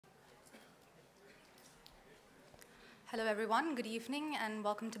Hello everyone, good evening and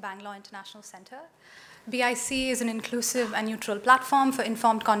welcome to Bangalore International Center. BIC is an inclusive and neutral platform for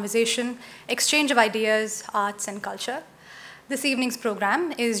informed conversation, exchange of ideas, arts and culture. This evening's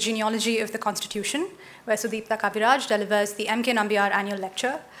program is Genealogy of the Constitution, where Sudipta Kaviraj delivers the M.K. Nambyar annual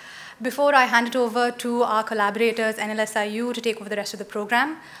lecture. Before I hand it over to our collaborators, NLSIU, to take over the rest of the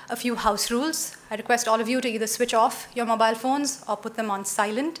program, a few house rules. I request all of you to either switch off your mobile phones or put them on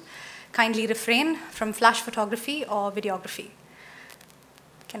silent. Kindly refrain from flash photography or videography.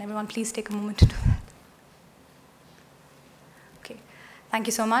 Can everyone please take a moment to do that? Okay, thank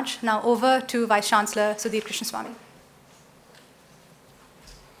you so much. Now over to Vice Chancellor Sudhir Krishnaswamy.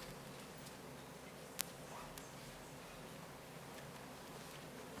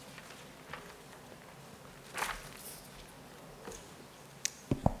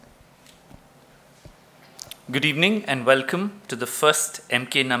 Good evening and welcome to the first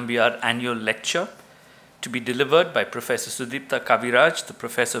M.K. Nambyar annual lecture to be delivered by Professor Sudipta Kaviraj, the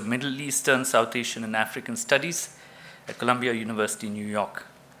Professor of Middle Eastern, South Asian and African Studies at Columbia University, New York.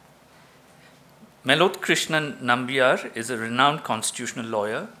 Melot Krishnan Nambyar is a renowned constitutional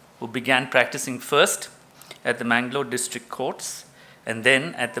lawyer who began practicing first at the Mangalore District Courts and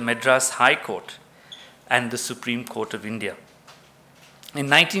then at the Madras High Court and the Supreme Court of India. In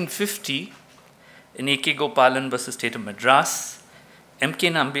 1950, in A.K. Gopalan versus State of Madras, M.K.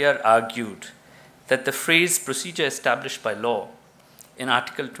 Nambyar argued that the phrase procedure established by law in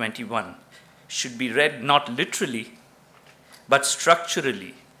Article 21 should be read not literally, but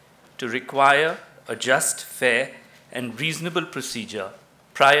structurally to require a just, fair, and reasonable procedure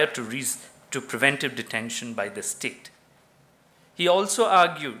prior to preventive detention by the state. He also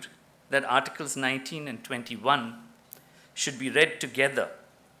argued that Articles 19 and 21 should be read together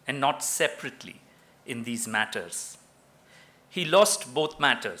and not separately in these matters. He lost both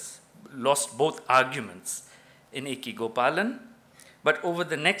arguments in A.K. Gopalan, but over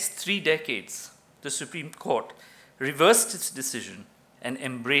the next 3 decades, the Supreme Court reversed its decision and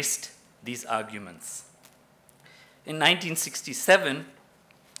embraced these arguments. In 1967,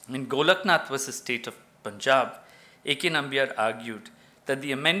 in Golaknath versus State of Punjab, A.K. Nambyar argued that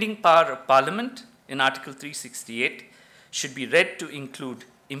the amending power of Parliament in Article 368 should be read to include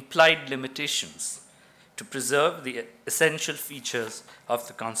implied limitations to preserve the essential features of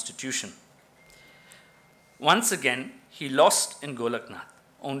the Constitution. Once again, he lost in Golaknath,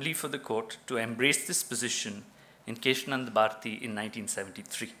 only for the court to embrace this position in Keshanand Bharti in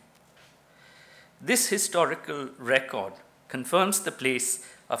 1973. This historical record confirms the place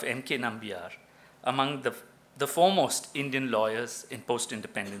of M.K. Nambyar among the foremost Indian lawyers in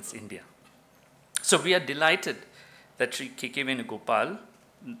post-independence India. So we are delighted that Sri K.K. Venugopal,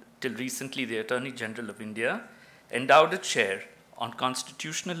 till recently the Attorney General of India, endowed a chair on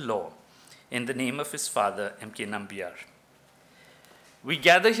constitutional law in the name of his father, M.K. Nambyar. We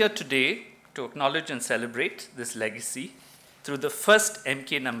gather here today to acknowledge and celebrate this legacy through the first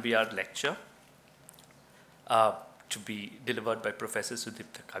M.K. Nambyar lecture to be delivered by Professor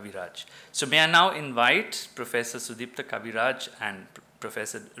Sudipta Kaviraj. So may I now invite Professor Sudipta Kaviraj and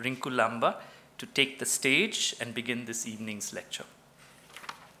Professor Rinku Lamba to take the stage and begin this evening's lecture.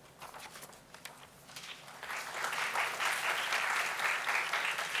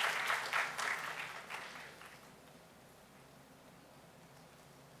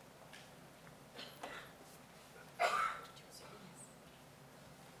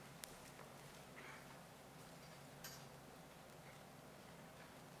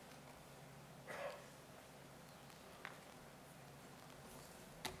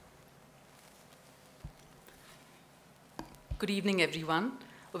 Good evening, everyone.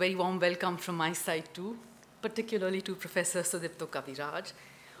 A very warm welcome from my side too, particularly to Professor Sudipta Kaviraj,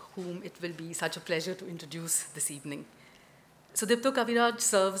 whom it will be such a pleasure to introduce this evening. Sudipta Kaviraj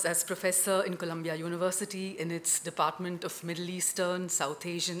serves as professor in Columbia University in its Department of Middle Eastern, South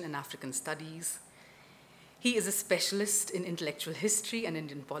Asian, and African Studies. He is a specialist in intellectual history and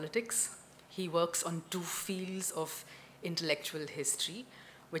Indian politics. He works on 2 fields of intellectual history,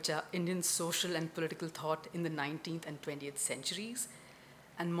 which are Indian social and political thought in the 19th and 20th centuries,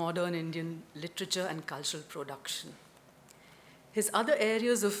 and modern Indian literature and cultural production. His other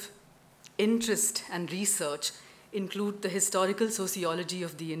areas of interest and research include the historical sociology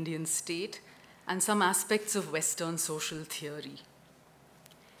of the Indian state and some aspects of Western social theory.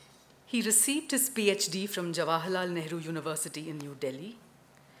 He received his PhD from Jawaharlal Nehru University in New Delhi.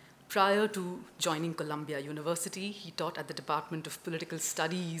 Prior to joining Columbia University, he taught at the Department of Political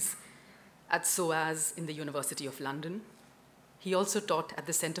Studies at SOAS in the University of London. He also taught at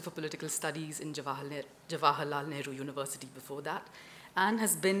the Center for Political Studies in Jawaharlal Nehru University before that, and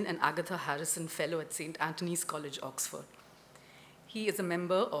has been an Agatha Harrison Fellow at St. Antony's College, Oxford. He is a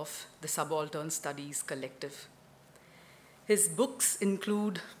member of the Subaltern Studies collective. His books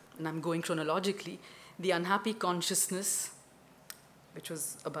include, and I'm going chronologically, The Unhappy Consciousness, which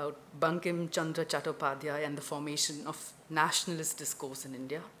was about Bankimchandra Chattopadhyay and the formation of nationalist discourse in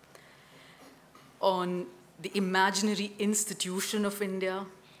India, on The Imaginary Institution of India,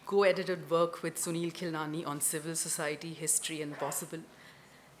 co-edited work with Sunil Khilnani on civil society, history and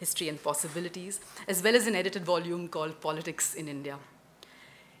possibilities, as well as an edited volume called Politics in India.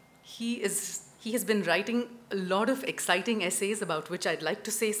 He has been writing a lot of exciting essays about which I'd like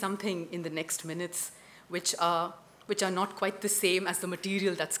to say something in the next minutes, which are not quite the same as the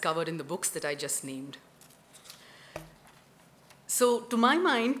material that's covered in the books that I just named. So to my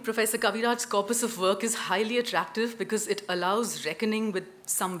mind, Professor Kaviraj's corpus of work is highly attractive because it allows reckoning with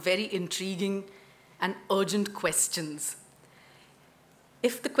some very intriguing and urgent questions.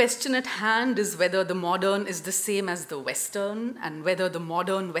 If the question at hand is whether the modern is the same as the Western, and whether the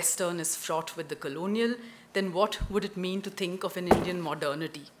modern Western is fraught with the colonial, then what would it mean to think of an Indian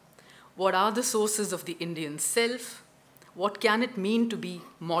modernity? What are the sources of the Indian self? What can it mean to be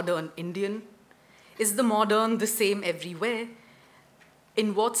modern Indian? Is the modern the same everywhere?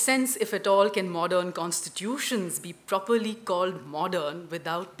 In what sense, if at all, can modern constitutions be properly called modern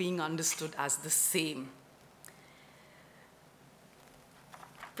without being understood as the same?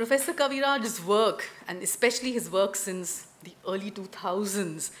 Professor Kaviraj's work, and especially his work since the early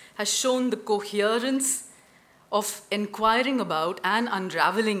 2000s, has shown the coherence of inquiring about and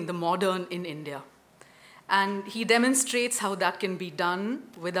unraveling the modern in India. And he demonstrates how that can be done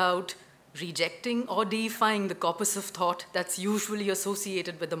without rejecting or deifying the corpus of thought that's usually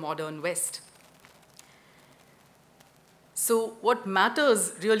associated with the modern West. So what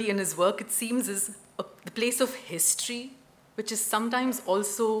matters really in his work, it seems, is the place of history, which is sometimes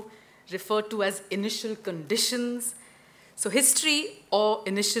also referred to as initial conditions. So history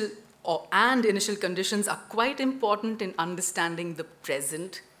initial conditions are quite important in understanding the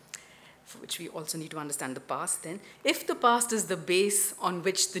present, for which we also need to understand the past then. If the past is the base on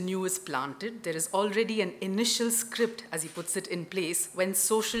which the new is planted, there is already an initial script, as he puts it, in place when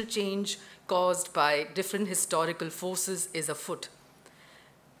social change caused by different historical forces is afoot.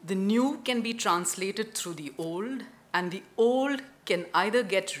 The new can be translated through the old, and the old can either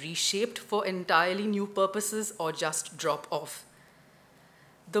get reshaped for entirely new purposes or just drop off.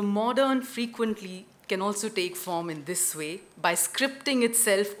 The modern frequently can also take form in this way by scripting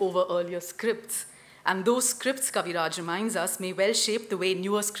itself over earlier scripts. And those scripts, Kaviraj reminds us, may well shape the way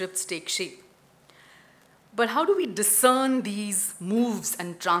newer scripts take shape. But how do we discern these moves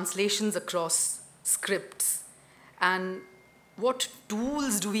and translations across scripts? And what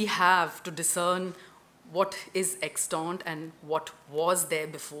tools do we have to discern what is extant and what was there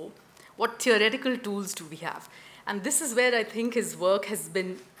before? What theoretical tools do we have? And this is where I think his work has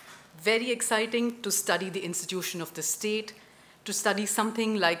been very exciting, to study the institution of the state, to study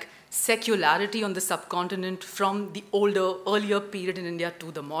something like secularity on the subcontinent from the earlier period in India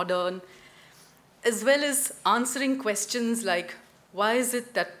to the modern, as well as answering questions like, why is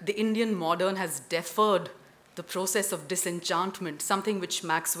it that the Indian modern has deferred the process of disenchantment, something which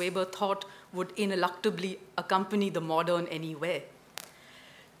Max Weber thought would ineluctably accompany the modern anywhere?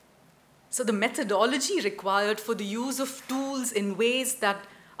 So the methodology required for the use of tools in ways that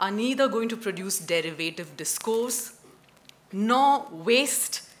are neither going to produce derivative discourse, nor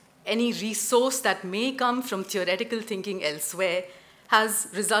waste any resource that may come from theoretical thinking elsewhere, has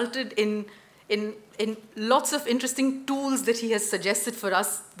resulted in lots of interesting tools that he has suggested for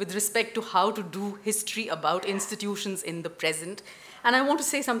us with respect to how to do history about institutions in the present. And I want to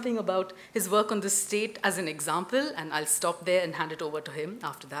say something about his work on the state as an example, and I'll stop there and hand it over to him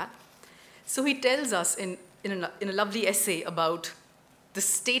after that. So he tells us in a lovely essay about the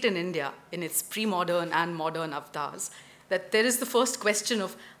state in India in its pre-modern and modern avatars, that there is the first question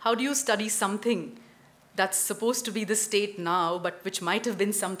of how do you study something that's supposed to be the state now, but which might have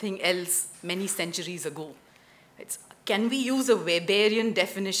been something else many centuries ago. Can we use a Weberian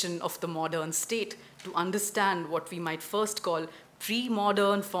definition of the modern state to understand what we might first call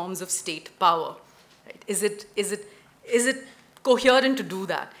pre-modern forms of state power? Right? Is it coherent to do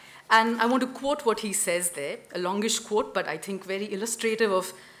that? And I want to quote what he says there, a longish quote, but I think very illustrative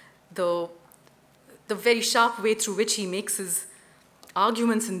of the very sharp way through which he makes his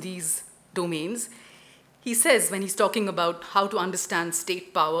arguments in these domains. He says, when he's talking about how to understand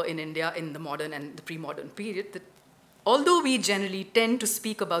state power in India in the modern and the pre-modern period, that although we generally tend to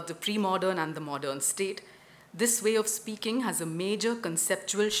speak about the pre-modern and the modern state, this way of speaking has a major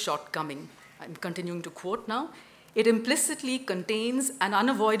conceptual shortcoming. I'm continuing to quote now. it implicitly contains an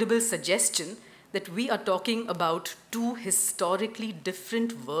unavoidable suggestion that we are talking about two historically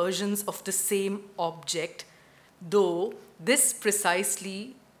different versions of the same object, though this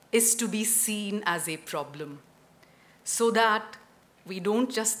precisely is to be seen as a problem, so that we don't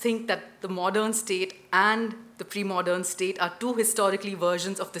just think that the modern state and the pre-modern state are two historically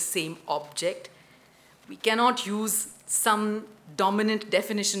versions of the same object. We cannot use some dominant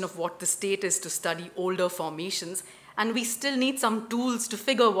definition of what the state is to study older formations, and we still need some tools to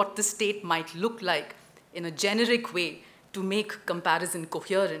figure what the state might look like in a generic way to make comparison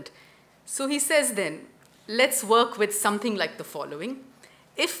coherent. So he says then, let's work with something like the following.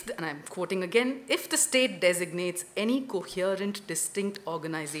 If, and I'm quoting again, if the state designates any coherent, distinct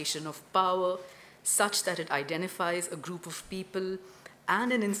organization of power such that it identifies a group of people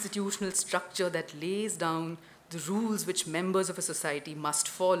and an institutional structure that lays down the rules which members of a society must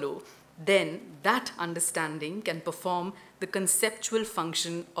follow, then that understanding can perform the conceptual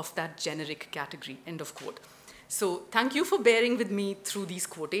function of that generic category, end of quote. So thank you for bearing with me through these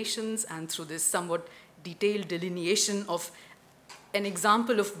quotations and through this somewhat detailed delineation of an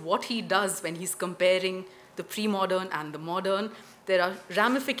example of what he does when he's comparing the pre-modern and the modern. There are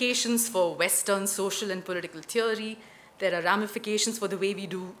ramifications for Western social and political theory. There are ramifications for the way we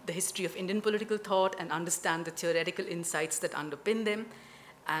do the history of Indian political thought and understand the theoretical insights that underpin them.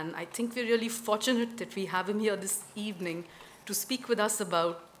 And I think we're really fortunate that we have him here this evening to speak with us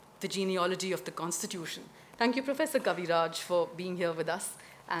about the genealogy of the Constitution. Thank you, Professor Kaviraj, for being here with us.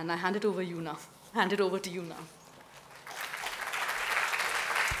 And I hand it over to you now.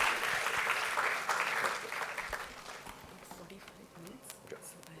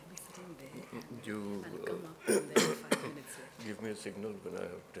 Give me a signal when I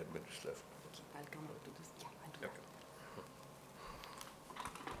have 10 minutes left. Okay, I'll come up to this. Yeah, I'll do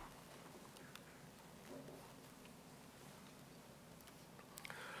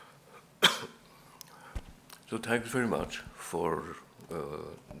that. So thanks very much for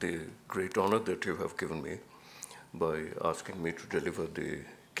the great honor that you have given me by asking me to deliver the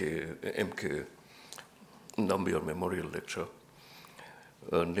MK Nambyar Memorial Lecture,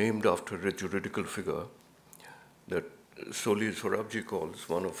 named after a juridical figure that Sunil Khilnani calls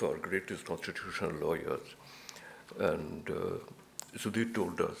one of our greatest constitutional lawyers. And Sudip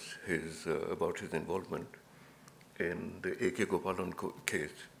told us about his involvement in the A.K. Gopalan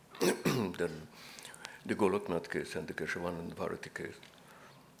case, then the Goloknath case and the Keshavanand Bharati case.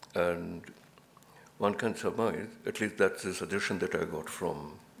 And one can surmise, at least that's the suggestion that I got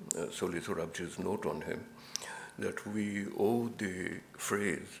from Sunil Khilnani's note on him, that we owe the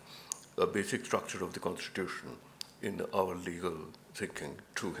phrase, a basic structure of the Constitution, in our legal thinking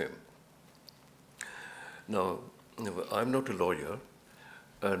to him. Now, I'm not a lawyer,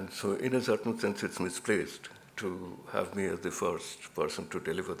 and so in a certain sense it's misplaced to have me as the first person to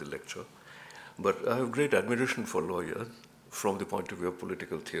deliver the lecture. But I have great admiration for lawyers from the point of view of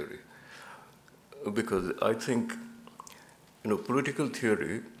political theory, because I think, political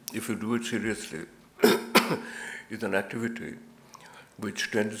theory, if you do it seriously, is an activity which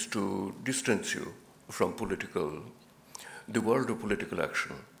tends to distance you from the world of political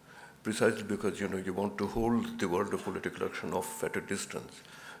action, precisely because you want to hold the world of political action off at a distance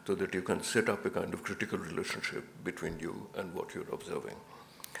so that you can set up a kind of critical relationship between you and what you're observing.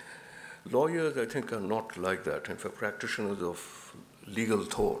 Lawyers, I think, are not like that. In fact, practitioners of legal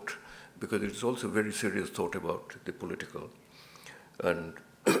thought, because it's also very serious thought about the political and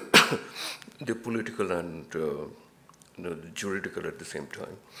the juridical at the same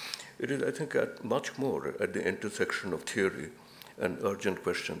time. It is, I think, much more at the intersection of theory and urgent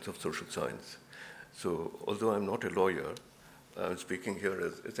questions of social science. So, although I'm not a lawyer, I'm speaking here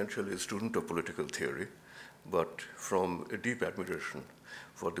as essentially a student of political theory, but from a deep admiration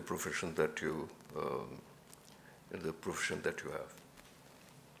for the profession that you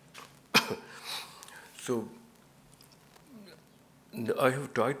have. So, I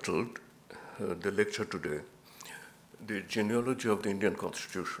have titled the lecture today, "The Genealogy of the Indian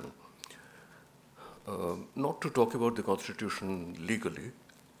Constitution," not to talk about the Constitution legally,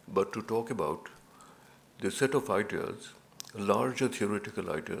 but to talk about the set of ideas, larger theoretical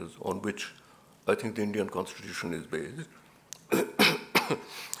ideas on which I think the Indian Constitution is based.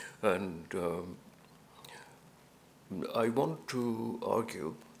 And I want to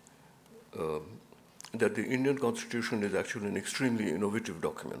argue that the Indian Constitution is actually an extremely innovative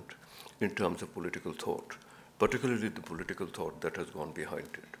document in terms of political thought, particularly the political thought that has gone behind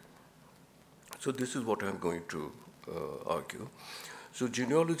it. So this is what I'm going to argue. So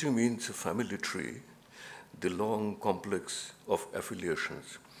genealogy means a family tree, the long complex of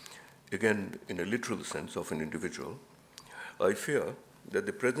affiliations again in a literal sense of an individual, I fear that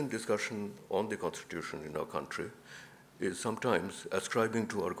the present discussion on the Constitution in our country is sometimes ascribing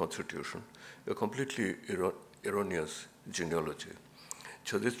to our Constitution a completely erroneous genealogy,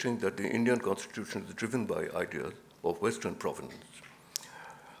 suggesting that the Indian Constitution is driven by ideas of Western provenance.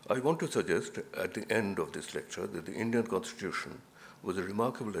 I want to suggest at the end of this lecture that the Indian Constitution was a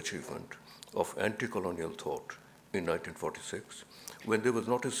remarkable achievement of anti-colonial thought in 1946, when there was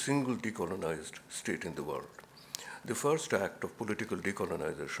not a single decolonized state in the world. The first act of political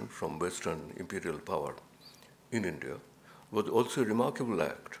decolonization from Western imperial power in India was also a remarkable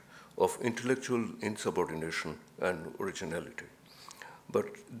act of intellectual insubordination and originality. But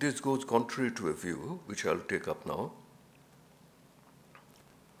this goes contrary to a view, which I'll take up now,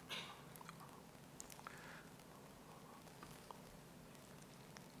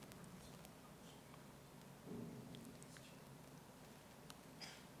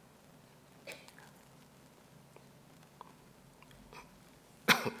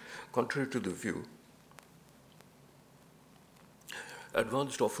 contrary to the view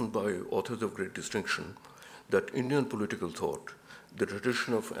advanced often by authors of great distinction that Indian political thought, the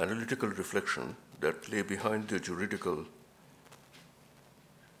tradition of analytical reflection that lay behind the juridical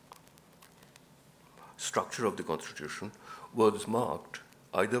structure of the Constitution, was marked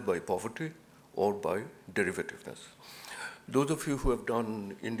either by poverty or by derivativeness. Those of you who have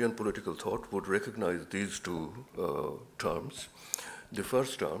done Indian political thought would recognize these two terms. The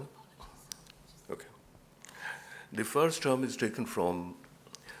first term is taken from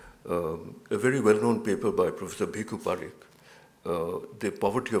a very well-known paper by Professor Bhiku Parikh, The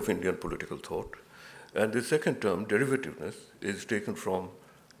Poverty of Indian Political Thought. And the second term, derivativeness, is taken from,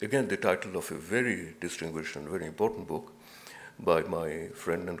 again, the title of a very distinguished and very important book by my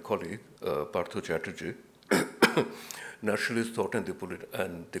friend and colleague, Partho Chatterjee, Nationalist Thought and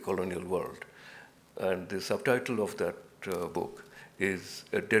the Colonial World. And the subtitle of that book is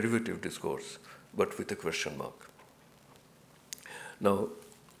A Derivative Discourse, but with a question mark. Now,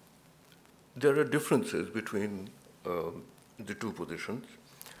 there are differences between the two positions,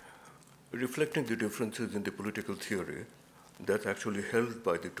 reflecting the differences in the political theory that's actually held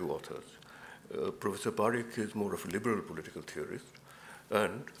by the two authors. Professor Parikh is more of a liberal political theorist,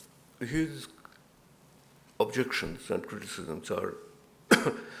 and his objections and criticisms are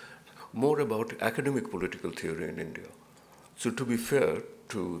more about academic political theory in India. So to be fair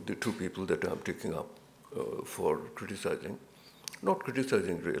to the two people that I'm taking up for criticizing, not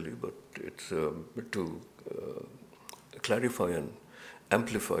criticizing really, but it's to clarify and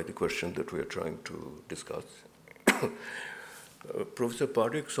amplify the question that we are trying to discuss. Professor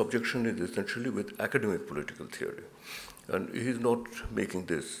Parikh's objection is essentially with academic political theory, and he's not making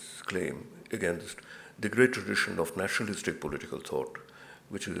this claim against the great tradition of nationalistic political thought,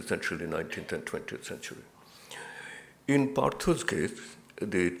 which is essentially 19th and 20th century. In Partho's case,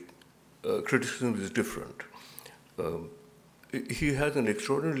 the criticism is different. He has an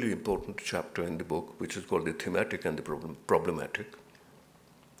extraordinarily important chapter in the book, which is called The Thematic and the Problematic,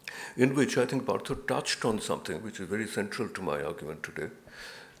 in which I think Partho touched on something which is very central to my argument today.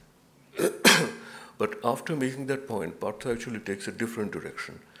 But after making that point, Partho actually takes a different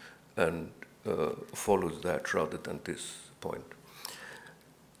direction and follows that rather than this point.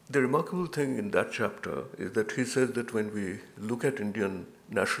 The remarkable thing in that chapter is that he says that when we look at Indian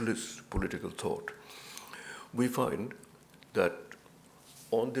nationalist political thought, we find that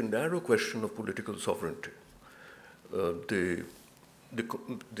on the narrow question of political sovereignty, the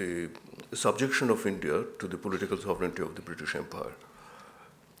subjection of India to the political sovereignty of the British Empire,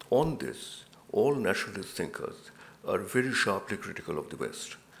 on this, all nationalist thinkers are very sharply critical of the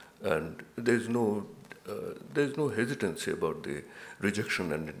West, and there's no hesitancy about the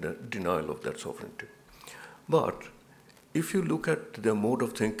rejection and denial of that sovereignty. But if you look at their mode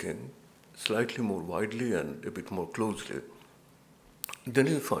of thinking slightly more widely and a bit more closely, then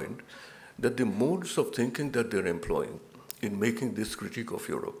you find that the modes of thinking that they're employing in making this critique of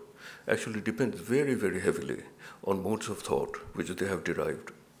Europe actually depends very, very heavily on modes of thought which they have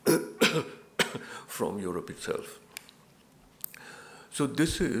derived from Europe itself. So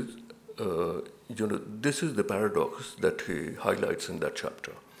this is this is the paradox that he highlights in that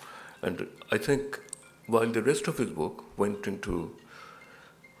chapter. And I think while the rest of his book went into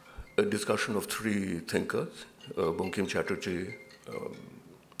a discussion of three thinkers, Bankim Chatterjee,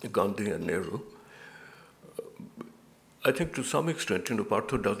 Gandhi and Nehru, I think to some extent,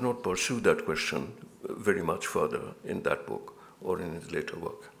 Partho does not pursue that question very much further in that book or in his later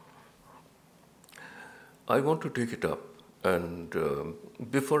work. I want to take it up, and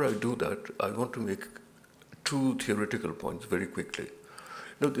before I do that, I want to make two theoretical points very quickly.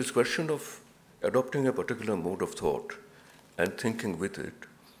 Now, this question of adopting a particular mode of thought and thinking with it,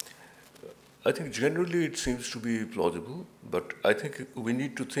 I think generally it seems to be plausible, but I think we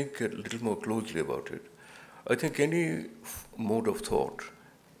need to think a little more closely about it. I think any mode of thought,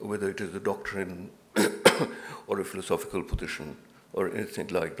 whether it is a doctrine or a philosophical position or anything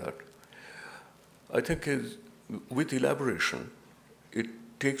like that, I think is, with elaboration, it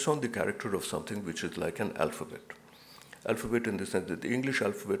takes on the character of something which is like an alphabet. Alphabet in the sense that the English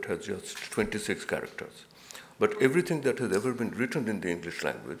alphabet has just 26 characters. But everything that has ever been written in the English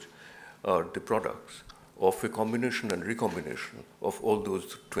language are the products of a combination and recombination of all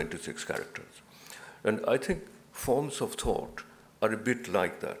those 26 characters. And I think forms of thought are a bit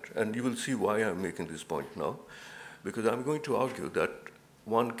like that. And you will see why I'm making this point now, because I'm going to argue that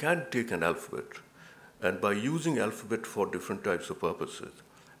one can take an alphabet, and by using alphabet for different types of purposes,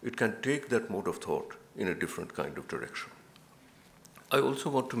 it can take that mode of thought in a different kind of direction. I also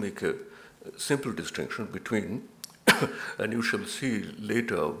want to make a simple distinction between, and you shall see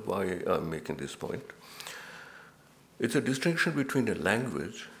later why I'm making this point. It's a distinction between a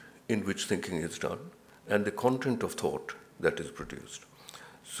language in which thinking is done and the content of thought that is produced.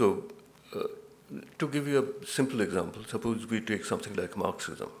 So, to give you a simple example, suppose we take something like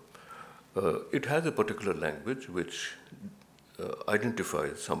Marxism. It has a particular language which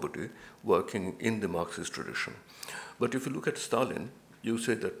identifies somebody working in the Marxist tradition. But if you look at Stalin, you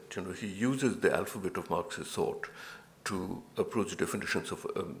say that he uses the alphabet of Marxist thought to approach definitions of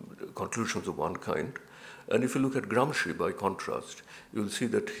conclusions of one kind. And if you look at Gramsci, by contrast, you'll see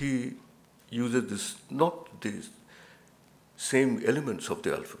that he uses not the same elements of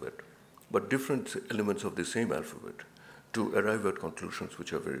the alphabet, but different elements of the same alphabet to arrive at conclusions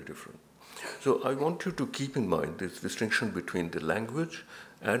which are very different. So I want you to keep in mind this distinction between the language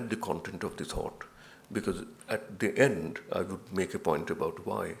and the content of the thought, because at the end, I would make a point about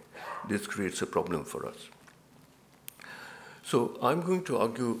why this creates a problem for us. So I'm going to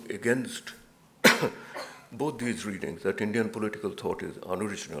argue against both these readings, that Indian political thought is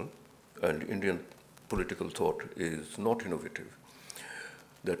unoriginal and Indian political thought is not innovative,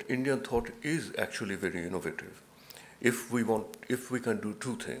 that Indian thought is actually very innovative. If we can do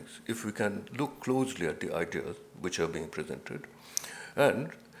two things, if we can look closely at the ideas which are being presented,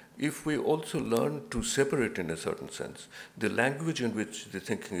 and if we also learn to separate, in a certain sense, the language in which the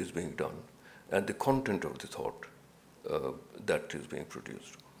thinking is being done and the content of the thought that is being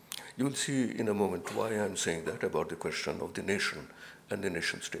produced. You will see in a moment why I'm saying that about the question of the nation and the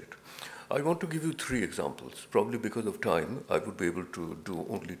nation state. I want to give you three examples. Probably because of time, I would be able to do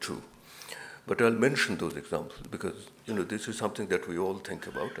only two. But I'll mention those examples because this is something that we all think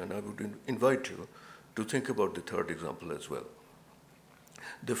about, and I would invite you to think about the third example as well.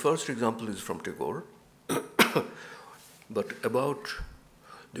 The first example is from Tagore, but about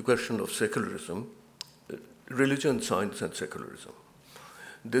the question of secularism, religion, science, and secularism.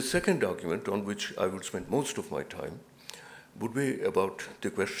 The second argument, on which I would spend most of my time, would be about the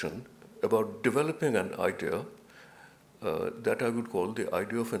question about developing an idea that I would call the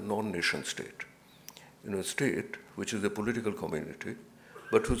idea of a non-nation state. A state which is a political community,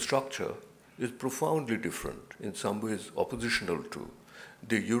 but whose structure is profoundly different, in some ways oppositional to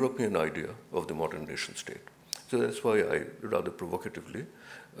the European idea of the modern nation state. So that's why I rather provocatively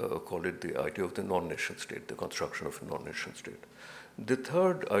call it the idea of the non-nation state, the construction of a non-nation state. The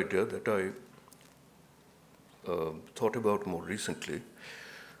third idea that I thought about more recently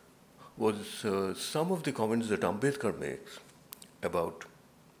was some of the comments that Ambedkar makes about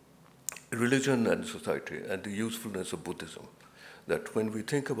religion and society and the usefulness of Buddhism. That when we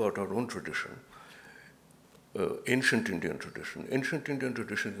think about our own tradition, ancient Indian tradition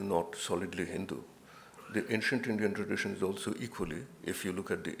is not solidly Hindu. The ancient Indian tradition is also equally, if you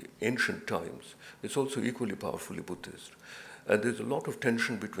look at the ancient times, it's also equally powerfully Buddhist. And there's a lot of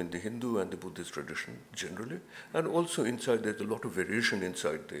tension between the Hindu and the Buddhist tradition generally, and also inside there's a lot of variation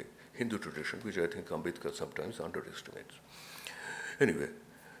inside the Hindu tradition, which I think Ambedkar sometimes underestimates. Anyway,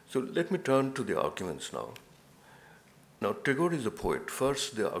 so let me turn to the arguments now. Now, Tagore is a poet.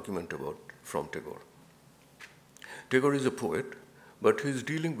 First, the argument from Tagore. Tagore is a poet, but he's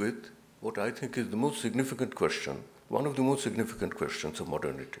dealing with what I think is the most significant question, one of the most significant questions of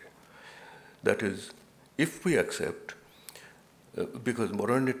modernity. That is, if we accept, because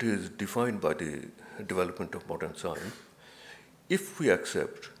modernity is defined by the development of modern science, if we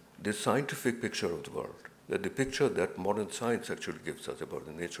accept the scientific picture of the world, that the picture that modern science actually gives us about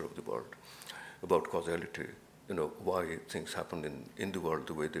the nature of the world, about causality, why things happen in the world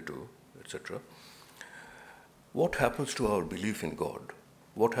the way they do, etc. What happens to our belief in God?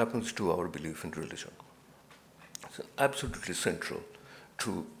 What happens to our belief in religion? It's absolutely central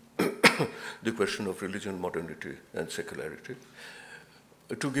to the question of religion, modernity, and secularity.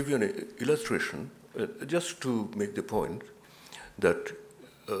 To give you an illustration, just to make the point that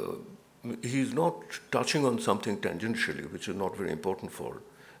he's not touching on something tangentially, which is not very important for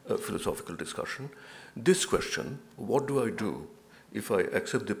philosophical discussion. This question, what do I do if I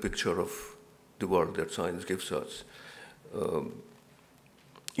accept the picture of the world that science gives us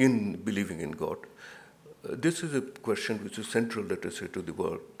in believing in God? This is a question which is central, let us say, to the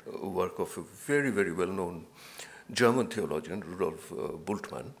work of a very, very well-known German theologian, Rudolf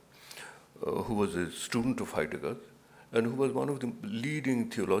Bultmann, who was a student of Heidegger, and who was one of the leading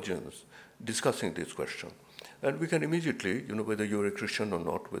theologians discussing this question. And we can immediately, whether you're a Christian or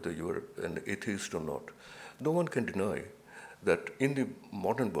not, whether you're an atheist or not, no one can deny that in the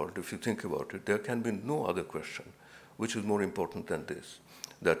modern world, if you think about it, there can be no other question which is more important than this,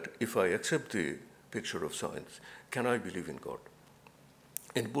 that if I accept the picture of science, can I believe in God?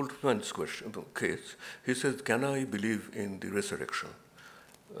 In Bultmann's case, he says, can I believe in the resurrection?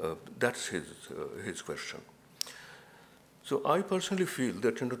 That's his question. So I personally feel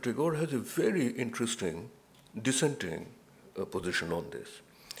that Tagore has a very interesting dissenting position on this.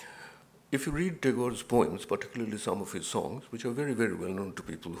 If you read Tagore's poems, particularly some of his songs, which are very, very well known to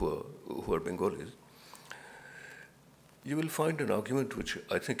people who are Bengalis, you will find an argument which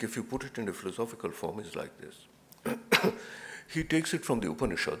I think if you put it in a philosophical form is like this. He takes it from the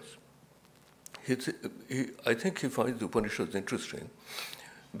Upanishads. I think he finds the Upanishads interesting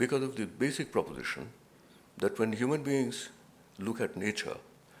because of the basic proposition that when human beings look at nature,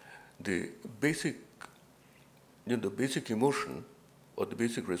 the basic emotion or the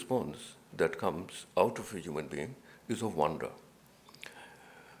basic response that comes out of a human being is of wonder.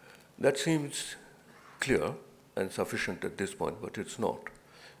 That seems clear and sufficient at this point, but it's not,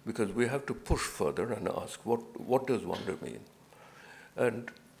 because we have to push further and ask, what does wonder mean?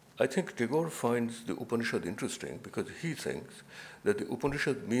 And I think Tagore finds the Upanishad interesting because he thinks that the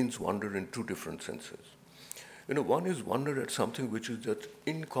Upanishad means wonder in two different senses. One is wonder at something which is just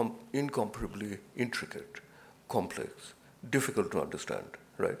incomparably intricate, complex, difficult to understand,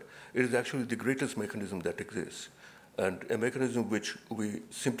 right? It is actually the greatest mechanism that exists, and a mechanism which we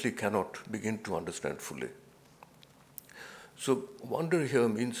simply cannot begin to understand fully. So wonder here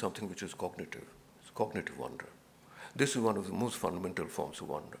means something which is cognitive. It's cognitive wonder. This is one of the most fundamental forms of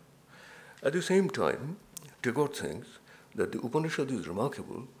wonder. At the same time, Tagore thinks that the Upanishad is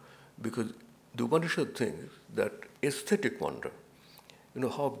remarkable because the Upanishad thinks that aesthetic wonder,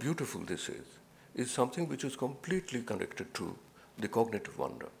 how beautiful this is something which is completely connected to the cognitive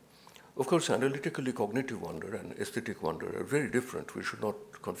wonder. Of course, analytically cognitive wonder and aesthetic wonder are very different. We should not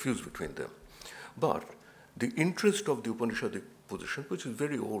confuse between them. But the interest of the Upanishadic position, which is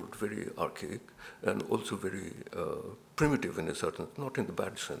very old, very archaic, and also very primitive in a certain, not in the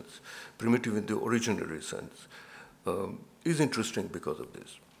bad sense, primitive in the originary sense, is interesting because of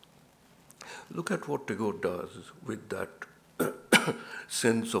this. Look at what Tagore does with that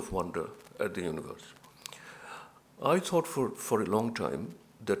sense of wonder at the universe. I thought for a long time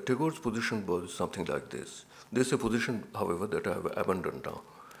that Tagore's position was something like this. This is a position, however, that I have abandoned now.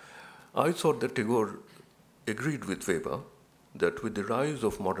 I thought that Tagore agreed with Weber that with the rise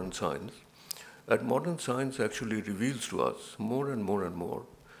of modern science, that modern science actually reveals to us more and more and more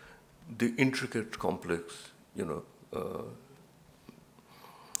the intricate, complex,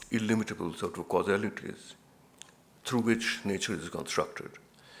 illimitable sort of causalities through which nature is constructed.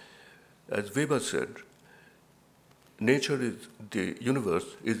 As Weber said, the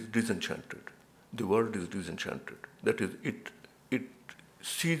universe is disenchanted. The world is disenchanted. That is, it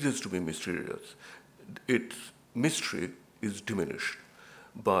ceases to be mysterious. Its mystery is diminished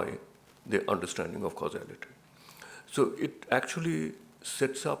by the understanding of causality. So it actually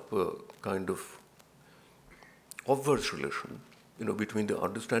sets up a kind of obverse relation, between the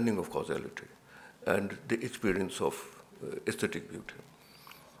understanding of causality and the experience of aesthetic beauty.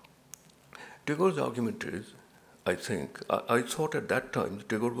 Tagore's argument is, I thought at that time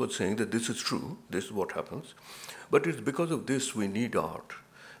Tagore was saying that this is true, this is what happens, but it's because of this we need art,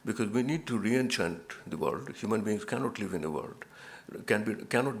 because we need to re-enchant the world. Human beings cannot live in a world,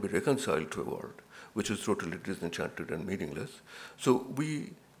 cannot be reconciled to a world which is totally disenchanted and meaningless. So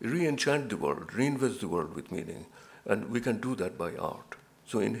we re-enchant the world, reinvest the world with meaning, and we can do that by art.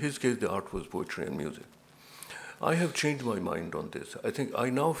 So in his case, the art was poetry and music. I have changed my mind on this. I think I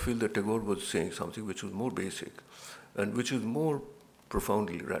now feel that Tagore was saying something which was more basic and which is more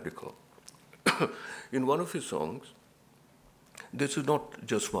profoundly radical. In one of his songs, this is not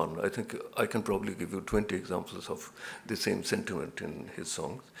just one. I think I can probably give you 20 examples of the same sentiment in his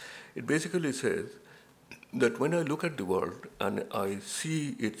songs. It basically says that when I look at the world and I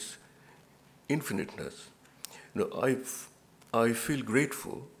see its infiniteness, I feel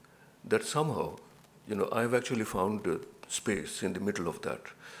grateful that somehow, I've actually found a space in the middle of that,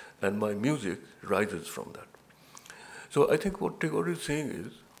 and my music rises from that. So I think what Tagore is saying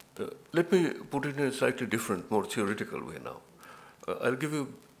is, let me put it in a slightly different, more theoretical way now. I'll give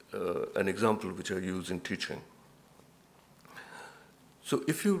you an example which I use in teaching. So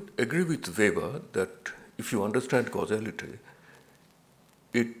if you agree with Weber that if you understand causality,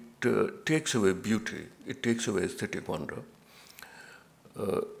 it takes away beauty, it takes away aesthetic wonder,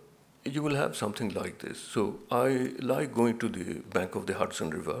 you will have something like this. So I like going to the bank of the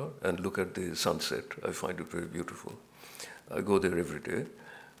Hudson River and look at the sunset. I find it very beautiful. I go there every day.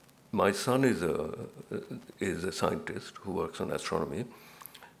 My son is a scientist who works on astronomy.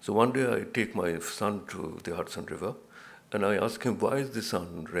 So one day I take my son to the Hudson River and I ask him, why is the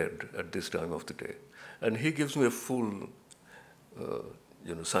sun red at this time of the day? And he gives me a full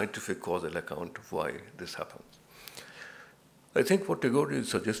scientific causal account of why this happens. I think what Tagore is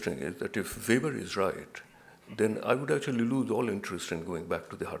suggesting is that if Weber is right, then I would actually lose all interest in going back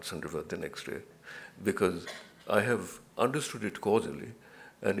to the Hudson River the next day, because I have understood it causally,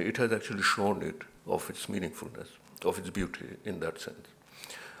 and it has actually shown it of its meaningfulness, of its beauty in that sense.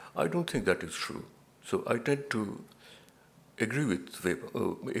 I don't think that is true. So I tend to agree with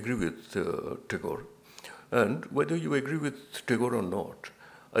Tagore. And whether you agree with Tagore or not,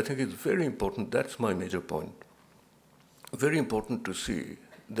 I think it's very important, that's my major point, very important to see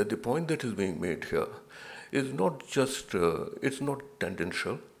that the point that is being made here is not just, it's not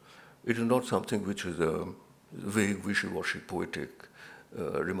tangential, it is not something which is a vague, wishy-washy, poetic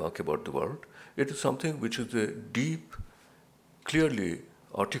remark about the world. It is something which is a deep, clearly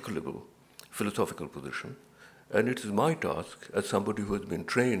articulable philosophical position, and it is my task as somebody who has been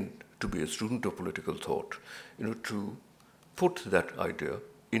trained to be a student of political thought, to put that idea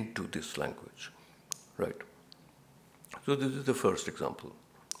into this language, right? So this is the first example.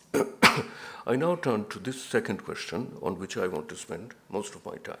 I now turn to this second question on which I want to spend most of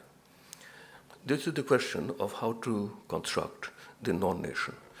my time. This is the question of how to construct the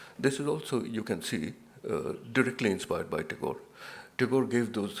non-nation. This is also, you can see, directly inspired by Tagore. Tagore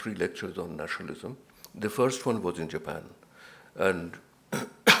gave those 3 lectures on nationalism. The first one was in Japan. And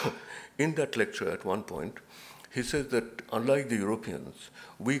in that lecture, at one point, he says that unlike the Europeans,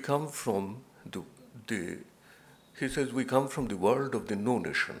 we come from he says we come from the world of the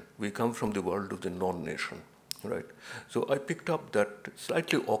no-nation. We come from the world of the non-nation, right? So I picked up that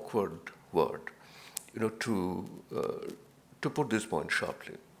slightly awkward word, to put this point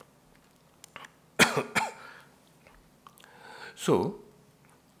sharply. So,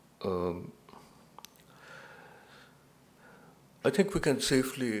 I think we can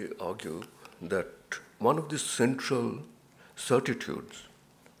safely argue that one of the central certitudes,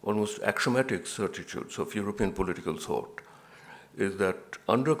 almost axiomatic certitudes of European political thought, is that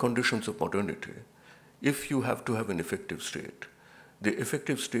under conditions of modernity, if you have to have an effective state, the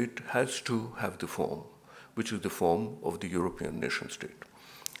effective state has to have the form, which is the form of the European nation state.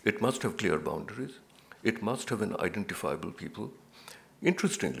 It must have clear boundaries. It must have an identifiable people.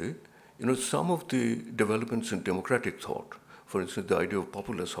 Interestingly, some of the developments in democratic thought, for instance, the idea of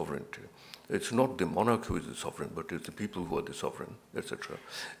popular sovereignty, it's not the monarch who is the sovereign, but it's the people who are the sovereign, etc.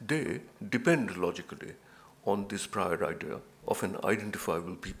 They depend logically on this prior idea of an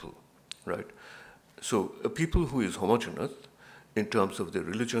identifiable people, right? So a people who is homogeneous in terms of their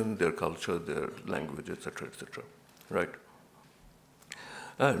religion, their culture, their language, etc., right?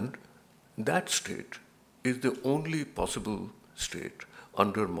 And that state is the only possible state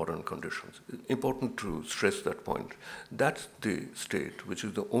under modern conditions. Important to stress that point. That's the state which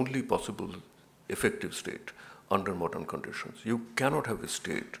is the only possible effective state under modern conditions. You cannot have a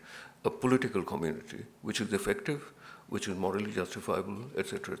state, a political community, which is effective, which is morally justifiable,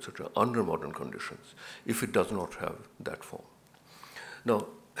 etc., under modern conditions, if it does not have that form. Now,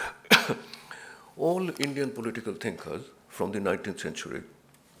 all Indian political thinkers from the 19th century,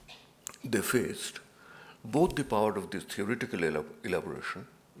 they faced both the power of this theoretical elaboration.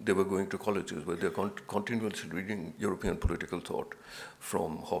 They were going to colleges where they're continuously reading European political thought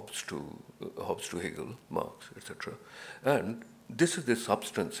from Hobbes to Hegel, Marx, etc. And this is the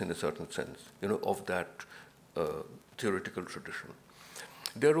substance, in a certain sense, of that theoretical tradition.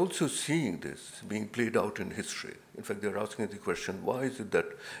 They're also seeing this being played out in history. In fact, they're asking the question, why is it that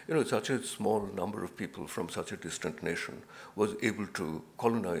such a small number of people from such a distant nation was able to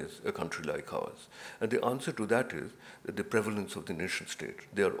colonize a country like ours? And the answer to that is that the prevalence of the nation state.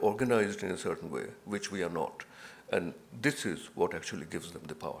 They are organized in a certain way, which we are not. And this is what actually gives them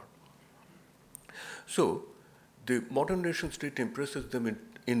the power. So the modern nation state impresses them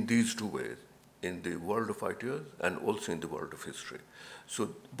in these two ways, in the world of ideas and also in the world of history.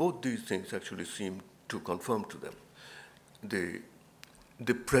 So both these things actually seem to confirm to them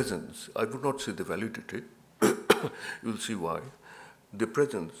the presence, I would not say the validity, you'll see why, the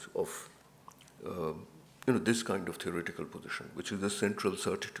presence of this kind of theoretical position, which is the central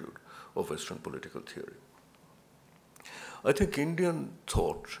certitude of Western political theory. I think Indian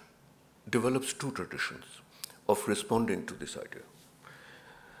thought develops two traditions of responding to this idea.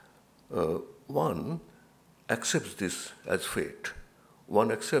 One accepts this as fate.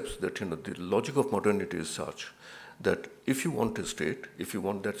 One accepts that the logic of modernity is such that if you want a state, if you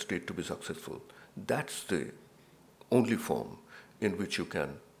want that state to be successful, that's the only form in which you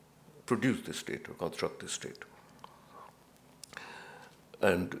can produce this state or construct this state.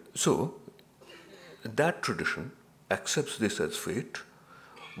 And so that tradition accepts this as fate,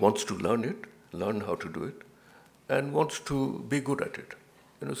 wants to learn it, learn how to do it, and wants to be good at it.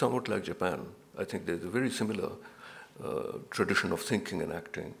 Somewhat like Japan. I think there's a very similar tradition of thinking and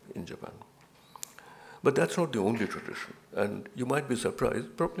acting in Japan. But that's not the only tradition. And you might be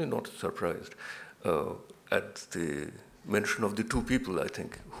surprised, probably not surprised, at the mention of the two people, I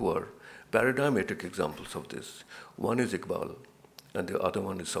think, who are paradigmatic examples of this. One is Iqbal, and the other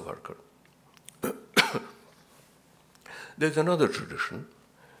one is Savarkar. There's another tradition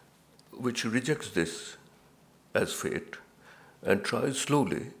which rejects this as fate and tries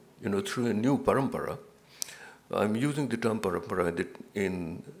slowly, through a new parampara. I'm using the term parampara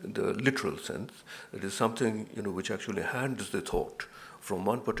in the literal sense. It is something, which actually hands the thought from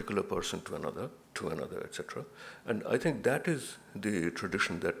one particular person to another, etc. And I think that is the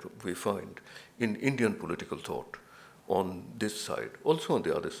tradition that we find in Indian political thought on this side, also on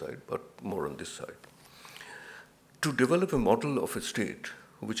the other side, but more on this side. To develop a model of a state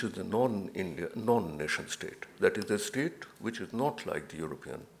which is a non-nation state, that is a state which is not like the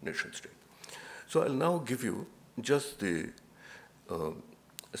European nation state. So I'll now give you just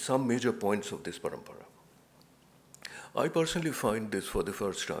some major points of this parampara. I personally find this for the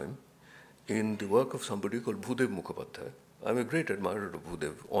first time in the work of somebody called Bhudev Mukhopadhyay. I'm a great admirer of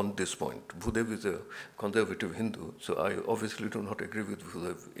Bhudev on this point. Bhudev is a conservative Hindu, so I obviously do not agree with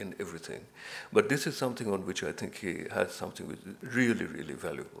Bhudev in everything. But this is something on which I think he has something which is really, really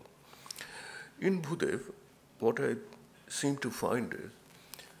valuable. In Bhudev, what I seem to find is,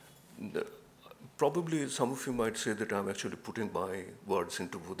 probably some of you might say that I'm actually putting my words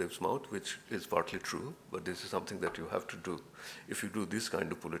into Bhudev's mouth, which is partly true, but this is something that you have to do if you do this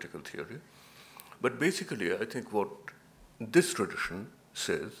kind of political theory. But basically, I think what this tradition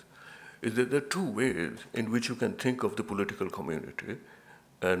says is that there are two ways in which you can think of the political community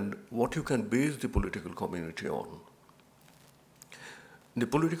and what you can base the political community on. The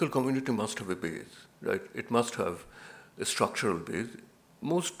political community must have a base, right? It must have a structural base.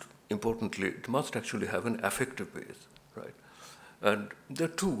 Most importantly, it must actually have an affective base, right? And there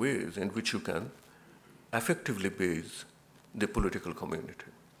are two ways in which you can affectively base the political community.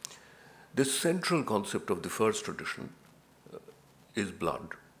 The central concept of the first tradition is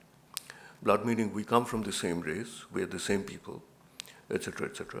blood. Blood meaning we come from the same race, we are the same people, etc.,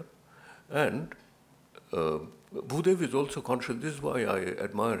 etc. And Bhudev is also conscious, this is why I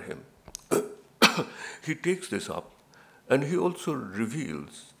admire him. He takes this up and he also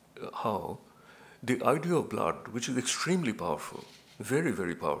reveals how the idea of blood, which is extremely powerful, very,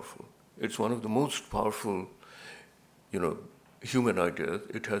 very powerful, it's one of the most powerful, human ideas.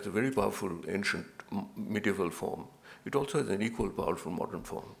 It has a very powerful ancient medieval form. It also has an equal powerful modern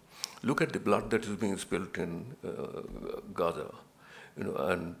form. Look at the blood that is being spilt in Gaza,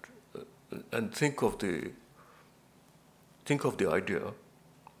 and think of the idea,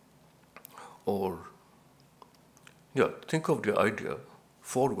 think of the idea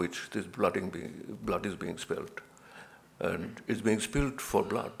for which this blood is being spilt, and it's being spilt for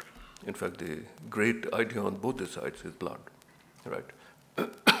blood. In fact, the great idea on both the sides is blood, right?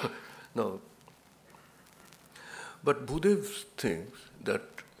 Now, but Bhudev thinks that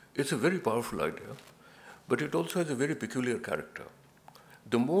it's a very powerful idea, but it also has a very peculiar character.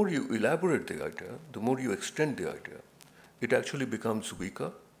 The more you elaborate the idea, the more you extend the idea, it actually becomes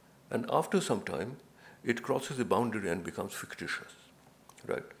weaker, and after some time, it crosses a boundary and becomes fictitious,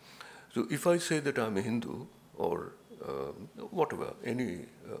 right? So if I say that I'm a Hindu, or whatever, any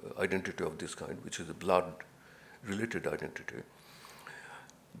identity of this kind, which is a blood-related identity,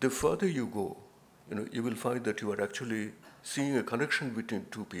 the further you go, you will find that you are actually seeing a connection between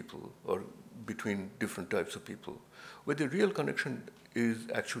two people or between different types of people, where the real connection is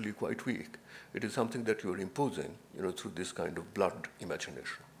actually quite weak. It is something that you are imposing, through this kind of blood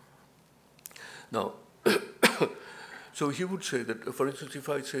imagination. Now, so he would say that, for instance, if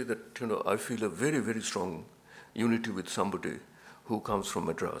I say that, I feel a very, very strong unity with somebody who comes from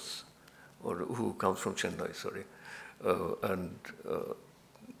Madras, or who comes from Chennai, sorry,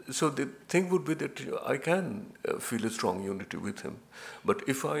 so the thing would be that I can feel a strong unity with him, but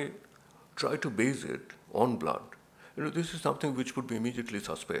if I try to base it on blood, this is something which would be immediately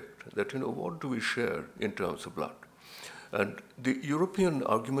suspect, that, what do we share in terms of blood? And the European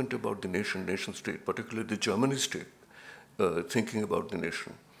argument about the nation state, particularly the Germanistic thinking about the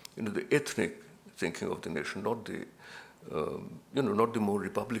nation, the ethnic thinking of the nation, not the, not the more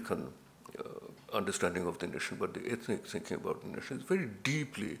Republican understanding of the nation, but the ethnic thinking about the nation is very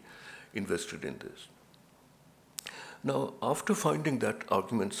deeply invested in this. Now, after finding that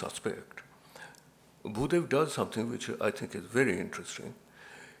argument suspect, Bhudev does something which I think is very interesting.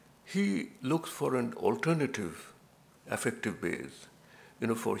 He looks for an alternative affective base,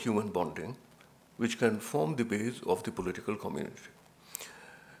 for human bonding, which can form the base of the political community.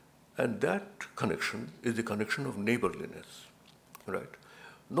 And that connection is the connection of neighborliness, right?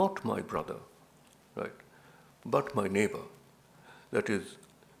 Not my brother, right? But my neighbor. That is,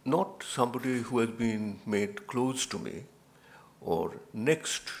 not somebody who has been made close to me or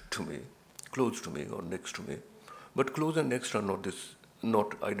next to me, close to me or next to me, but close and next are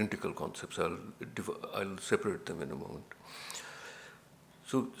not identical concepts. I'll separate them in a moment.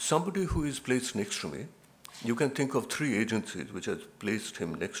 So somebody who is placed next to me, you can think of three agencies which has placed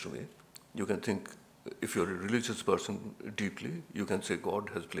him next to me. You can think, if you're a religious person deeply, you can say God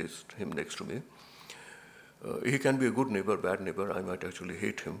has placed him next to me. He can be a good neighbor, bad neighbor. I might actually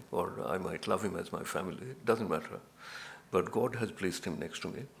hate him, or I might love him as my family. It doesn't matter. But God has placed him next to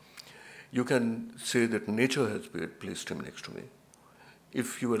me. You can say that nature has placed him next to me.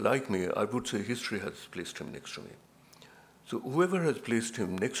 If you were like me, I would say history has placed him next to me. So whoever has placed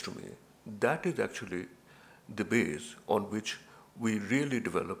him next to me, that is actually the base on which we really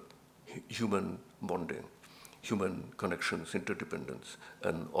develop human bonding, human connections, interdependence,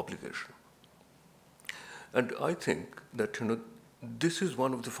 and obligation. And I think that this is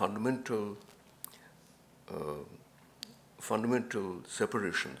one of the fundamental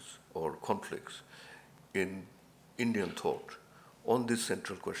separations or conflicts in Indian thought on this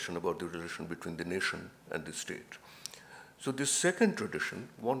central question about the relation between the nation and the state. So this second tradition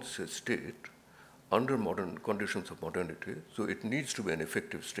wants a state under modern conditions of modernity, so it needs to be an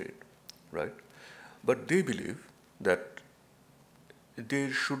effective state, right? But they believe that they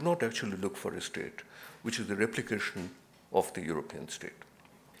should not actually look for a state which is the replication of the European state.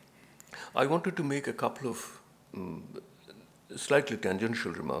 I wanted to make a couple of slightly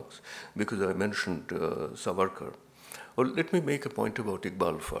tangential remarks because I mentioned Savarkar. Well, let me make a point about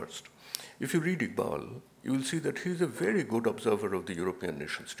Iqbal first. If you read Iqbal, you will see that he is a very good observer of the European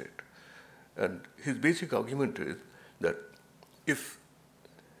nation state. And his basic argument is that if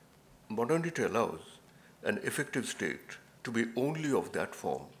modernity allows an effective state to be only of that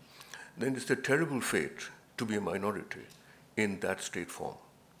form, then it's a terrible fate to be a minority in that state form,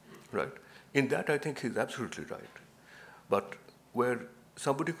 right? In that, I think he's absolutely right. But where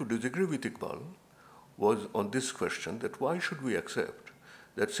somebody could disagree with Iqbal was on this question that why should we accept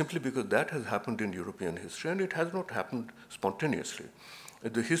that simply because that has happened in European history, and it has not happened spontaneously.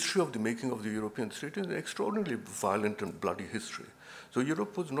 The history of the making of the European state is an extraordinarily violent and bloody history. So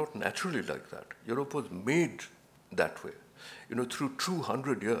Europe was not naturally like that. Europe was made that way, through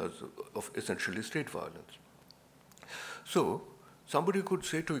 200 years of essentially state violence. So somebody could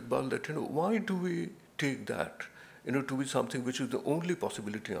say to Iqbal that, why do we take that, to be something which is the only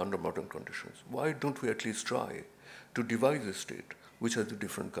possibility under modern conditions? Why don't we at least try to devise a state which has a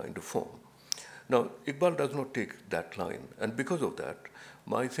different kind of form? Now, Iqbal does not take that line, and because of that,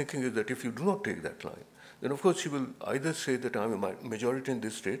 my thinking is that if you do not take that line, then of course you will either say that I'm a majority in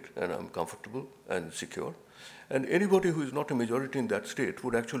this state and I'm comfortable and secure, and anybody who is not a majority in that state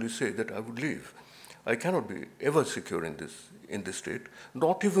would actually say that I would leave. I cannot be ever secure in this state,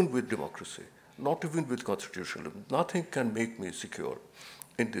 not even with democracy, not even with constitutionalism. Nothing can make me secure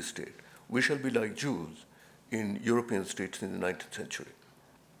in this state. We shall be like Jews in European states in the 19th century.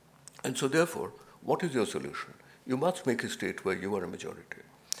 And so therefore, what is your solution? You must make a state where you are a majority.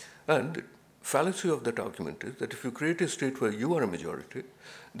 And the fallacy of that argument is that if you create a state where you are a majority,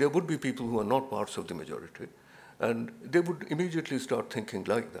 there would be people who are not parts of the majority, and they would immediately start thinking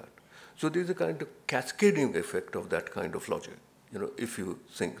like that. So there's a kind of cascading effect of that kind of logic, if you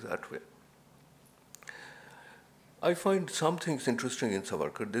think that way. I find some things interesting in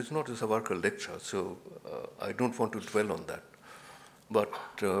Savarkar. This is not a Savarkar lecture, so I don't want to dwell on that. But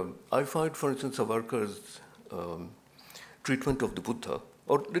I find, for instance, Savarkar's treatment of the Buddha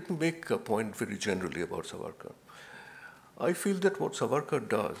or let me make a point very generally about Savarkar. I feel that what Savarkar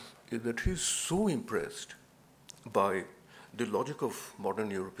does is that he's so impressed by the logic of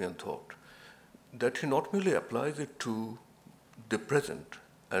modern European thought that he not merely applies it to the present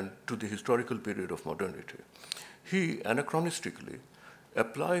and to the historical period of modernity, he anachronistically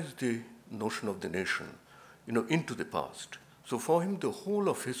applies the notion of the nation, into the past. So for him, the whole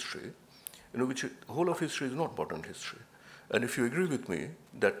of history, which whole of history is not modern history. And if you agree with me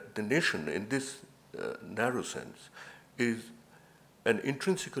that the nation in this narrow sense is an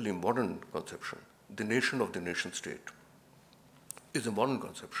intrinsically modern conception, the nation of the nation state is a modern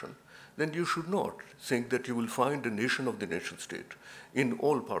conception, then you should not think that you will find a nation of the nation state in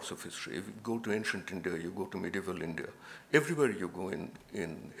all parts of history. If you go to ancient India, you go to medieval India, everywhere you go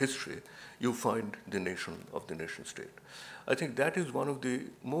in history, you find the nation of the nation state. I think that is one of the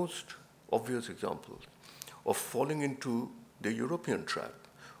most obvious examples of falling into the European trap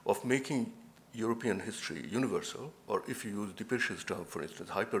of making European history universal, or if you use Depic's term, for instance,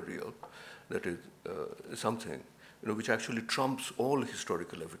 hyperreal, that is something which actually trumps all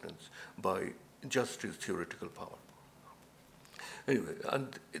historical evidence by just its theoretical power. Anyway,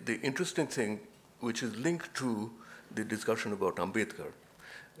 and the interesting thing, which is linked to the discussion about Ambedkar,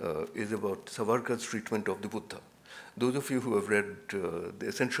 is about Savarkar's treatment of the Buddha. Those of you who have read The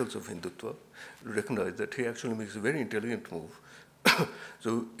Essentials of Hindutva recognize that he actually makes a very intelligent move.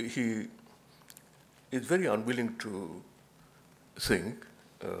 So he is very unwilling to think,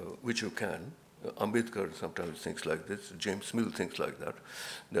 which you can. Ambedkar sometimes thinks like this, James Mill thinks like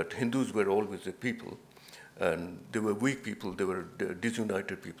that Hindus were always a people, and they were weak people, they were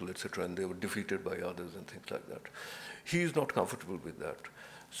disunited people, etc., and they were defeated by others and things like that. He is not comfortable with that.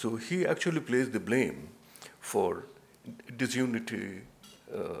 So he actually places the blame for disunity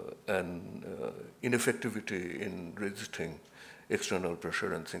and ineffectivity in resisting external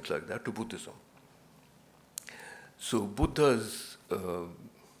pressure and things like that to Buddhism. So Buddha's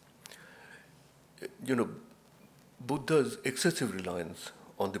Buddha's excessive reliance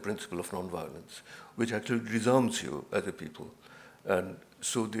on the principle of nonviolence, which actually disarms you as a people. And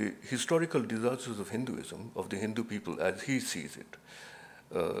so the historical disasters of Hinduism, of the Hindu people as he sees it,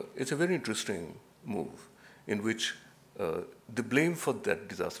 it's a very interesting move in which the blame for that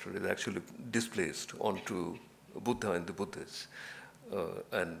disaster is actually displaced onto Buddha and the Buddhists.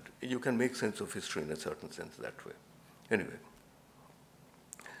 And you can make sense of history in a certain sense that way. Anyway,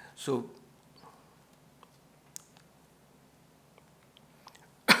 so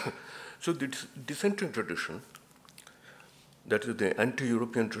the dissenting tradition, that is the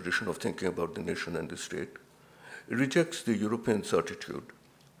anti-European tradition of thinking about the nation and the state, rejects the European certitude,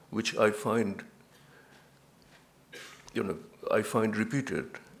 which I find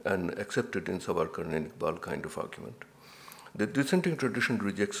repeated and accepted in Savarkar and Iqbal kind of argument. The dissenting tradition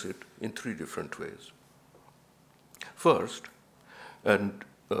rejects it in three different ways. First, and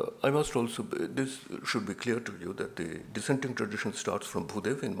I must also, this should be clear to you that the dissenting tradition starts from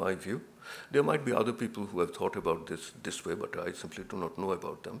Bhudev, in my view. There might be other people who have thought about this way, but I simply do not know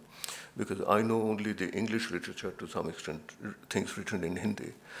about them, because I know only the English literature to some extent, things written in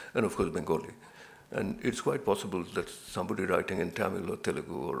Hindi, and of course Bengali. And it's quite possible that somebody writing in Tamil or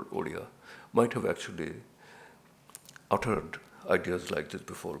Telugu or Odia might have actually uttered ideas like this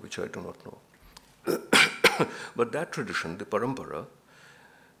before, which I do not know. But that tradition, the parampara,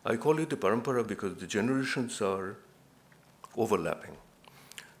 I call it the parampara because the generations are overlapping.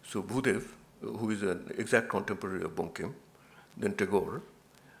 So Bhudev, who is an exact contemporary of Bankim, then Tagore,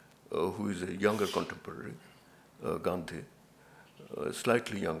 who is a younger contemporary, Gandhi,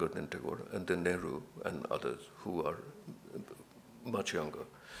 slightly younger than Tagore, and then Nehru and others who are much younger.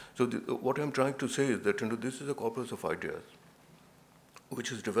 So what I'm trying to say is that this is a corpus of ideas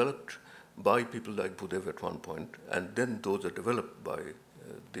which is developed by people like Bhudev at one point, and then those are developed by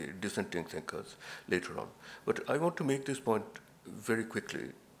the dissenting thinkers later on. But I want to make this point very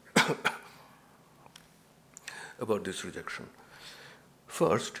quickly about this rejection.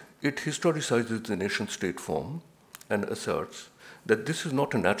 First, it historicizes the nation-state form and asserts that this is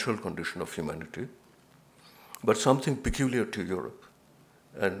not a natural condition of humanity, but something peculiar to Europe,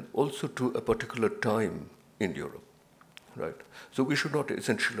 and also to a particular time in Europe, right? So we should not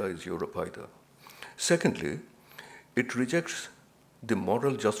essentialize Europe either. Secondly, it rejects the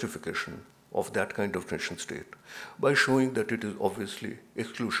moral justification of that kind of nation-state by showing that it is obviously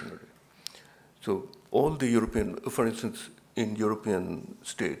exclusionary. So all the European, for instance, in European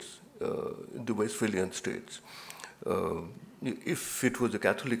states, the Westphalian states, if it was a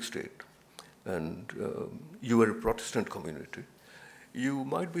Catholic state and you were a Protestant community, you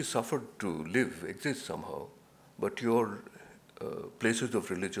might be suffered to exist somehow, but your places of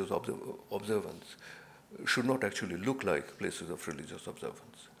religious observance should not actually look like places of religious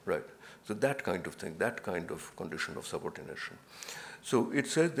observance, right? So that kind of thing, that kind of condition of subordination. So it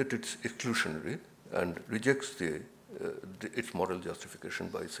says that it's exclusionary and rejects its moral justification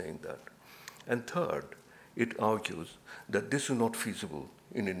by saying that. And third, it argues that this is not feasible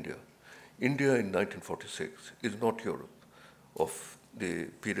in India. India in 1946 is not Europe of the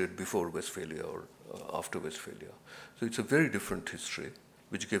period before Westphalia or after Westphalia. So it's a very different history,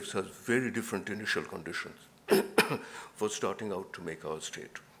 which gives us very different initial conditions for starting out to make our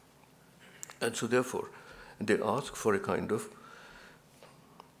state. And so therefore, they ask for a kind of,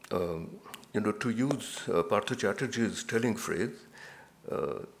 to use Partha Chatterjee's telling phrase,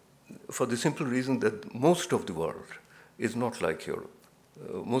 for the simple reason that most of the world is not like Europe.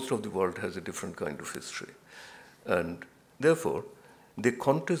 Most of the world has a different kind of history. And therefore, they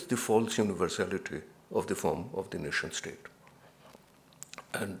contest the false universality of the form of the nation state.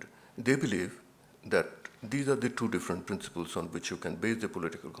 And they believe that these are the two different principles on which you can base the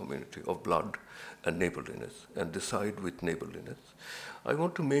political community of blood and neighborliness, and decide with neighborliness. I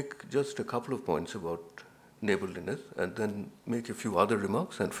want to make just a couple of points about neighborliness and then make a few other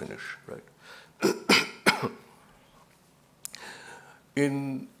remarks and finish, right?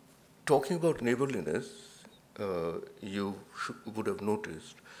 In talking about neighborliness, you would have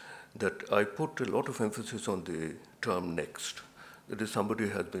noticed that I put a lot of emphasis on the term next. That is, somebody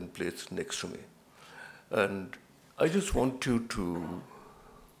has been placed next to me. And I just want you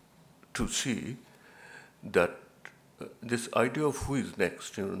to see that this idea of who is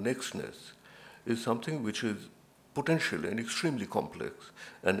next, nextness, is something which is potentially an extremely complex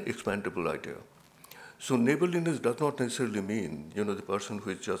and expandable idea. So neighborliness does not necessarily mean, the person who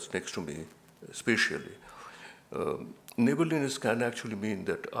is just next to me spatially. Neighborliness can actually mean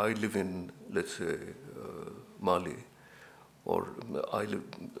that I live in, let's say, Mali, or I live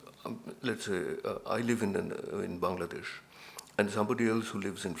in Bangladesh, and somebody else who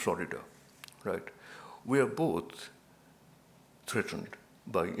lives in Florida, right? We are both threatened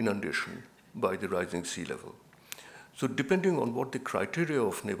by inundation, by the rising sea level. So depending on what the criteria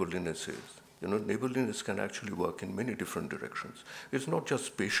of neighborliness is, neighborliness can actually work in many different directions. It's not just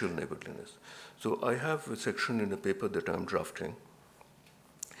spatial neighborliness. So I have a section in a paper that I'm drafting.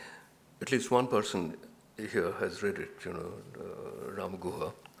 At least one person here has read it, Ram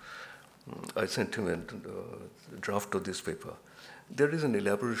Guha. I sent him a draft of this paper. There is an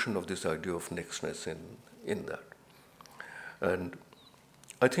elaboration of this idea of nextness in that. And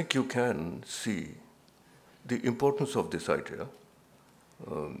I think you can see the importance of this idea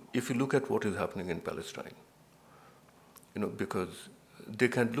if you look at what is happening in Palestine. Because they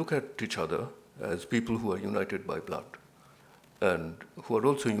can look at each other as people who are united by blood, and who are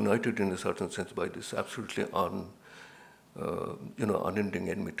also united in a certain sense by this absolutely unending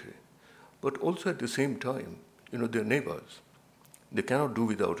enmity. But also at the same time, they're neighbors. They cannot do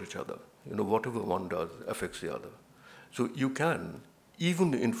without each other. Whatever one does affects the other. So you can,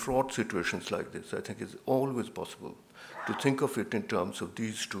 even in fraught situations like this, I think it's always possible to think of it in terms of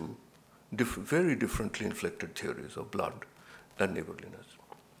these two very differently inflected theories of blood and neighborliness.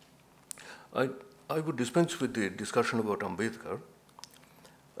 I would dispense with the discussion about Ambedkar.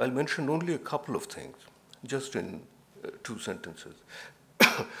 I'll mention only a couple of things, just in 2 sentences.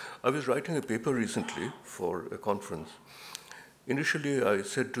 I was writing a paper recently for a conference. Initially, I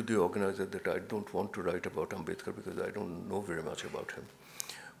said to the organizer that I don't want to write about Ambedkar because I don't know very much about him.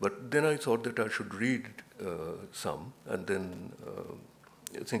 But then I thought that I should read some and then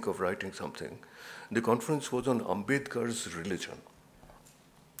think of writing something. The conference was on Ambedkar's religion.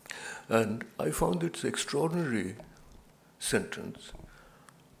 And I found its extraordinary sentence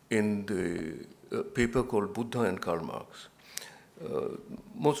in the paper called Buddha and Karl Marx.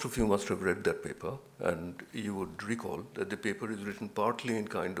 Most of you must have read that paper, and you would recall that the paper is written partly in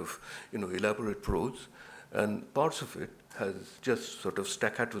kind of elaborate prose, and parts of it has just sort of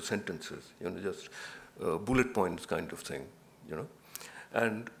staccato sentences, just bullet points kind of thing,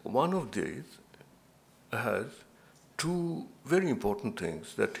 And one of these has 2 very important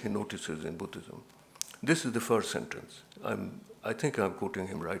things that he notices in Buddhism. This is the first sentence. I think I'm quoting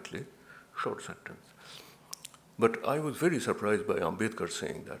him rightly, short sentence. But I was very surprised by Ambedkar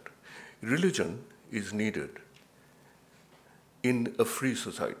saying that religion is needed in a free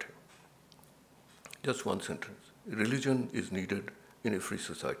society. Just one sentence. Religion is needed in a free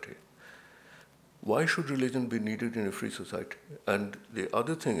society. Why should religion be needed in a free society? And the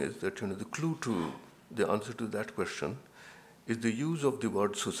other thing is that the clue to the answer to that question is the use of the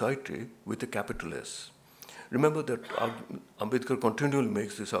word society with a capital S. Remember that Ambedkar continually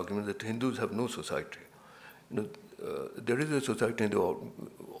makes this argument that Hindus have no society. there is a society in the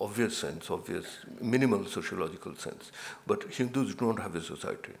obvious sense, obvious minimal sociological sense, but Hindus don't have a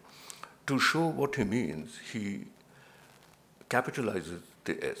society. To show what he means, he capitalizes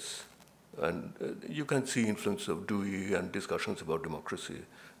the S. And you can see influence of Dewey and discussions about democracy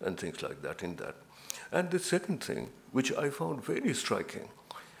and things like that in that. And the second thing, which I found very striking,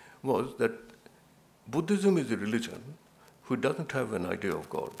 was that Buddhism is a religion who doesn't have an idea of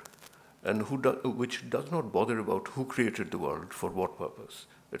God, and which does not bother about who created the world, for what purpose,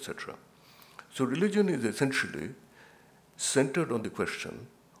 etc. So religion is essentially centered on the question,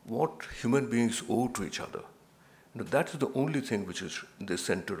 what human beings owe to each other. Now, that's the only thing which is the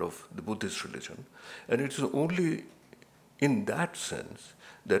center of the Buddhist religion. And it's only in that sense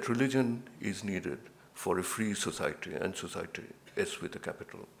that religion is needed for a free society, and society S with a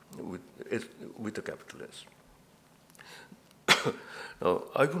capital, with a capital S. Now,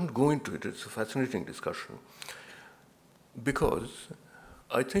 I won't go into it, it's a fascinating discussion, because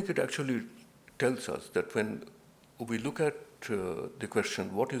I think it actually tells us that when we look at the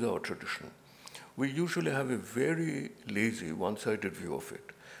question, what is our tradition? We usually have a very lazy, one-sided view of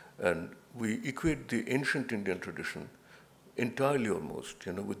it. And we equate the ancient Indian tradition entirely almost,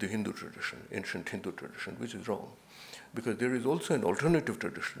 with the Hindu tradition, ancient Hindu tradition, which is wrong. Because there is also an alternative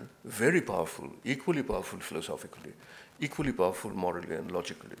tradition, very powerful, equally powerful philosophically, equally powerful morally and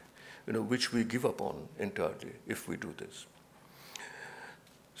logically, which we give up on entirely if we do this.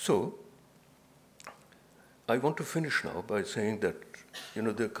 So, I want to finish now by saying that,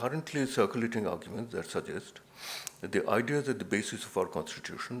 there are currently circulating arguments that suggest that the ideas at the basis of our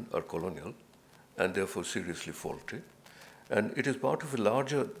constitution are colonial and therefore seriously faulty. And it is part of a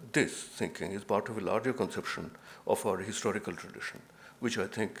larger, this thinking is part of a larger conception of our historical tradition, which I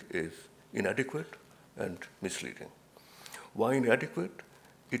think is inadequate and misleading. Why inadequate?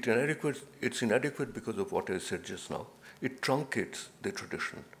 It's inadequate because of what I said just now. It truncates the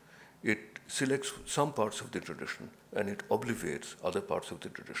tradition. It selects some parts of the tradition and it obviates other parts of the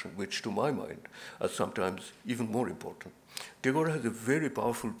tradition, which to my mind are sometimes even more important. Tagore has a very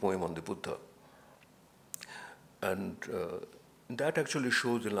powerful poem on the Buddha. And that actually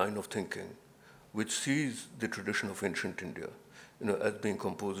shows a line of thinking which sees the tradition of ancient India, as being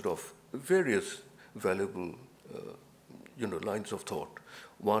composed of various valuable, lines of thought,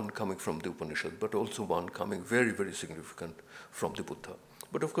 one coming from the Upanishads, but also one coming very, very significant from the Buddha.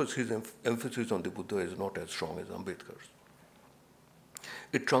 But of course, his emphasis on the Buddha is not as strong as Ambedkar's.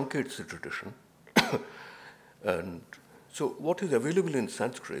 It truncates the tradition. And so what is available in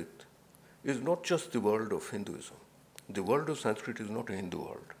Sanskrit is not just the world of Hinduism. The world of Sanskrit is not a Hindu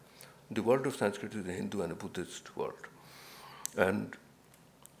world. The world of Sanskrit is a Hindu and a Buddhist world. And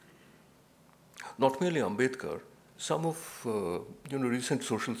not merely Ambedkar, some of recent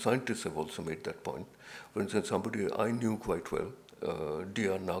social scientists have also made that point. For instance, somebody I knew quite well,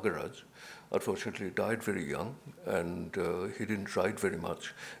 D.R. Nagaraj, unfortunately died very young, and he didn't write very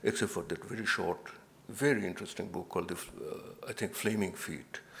much, except for that very short, very interesting book called, I think, Flaming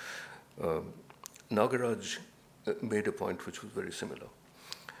Feet. Nagaraj made a point which was very similar.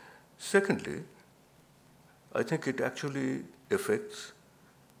 Secondly, I think it actually affects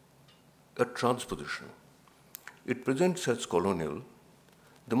a transposition. It presents as colonial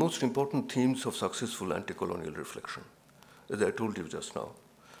the most important themes of successful anti-colonial reflection. As I told you just now,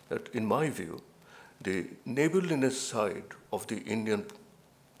 that in my view, the neighborliness side of the Indian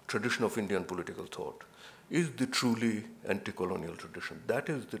tradition of Indian political thought is the truly anti-colonial tradition. That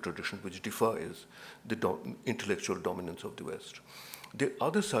is the tradition which defies the intellectual dominance of the West. The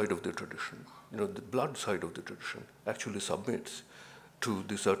other side of the tradition, the blood side of the tradition, actually submits to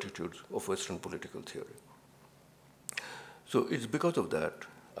the certitudes of Western political theory. So it's because of that,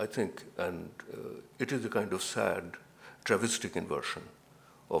 I think, and it is a kind of sad, travestic inversion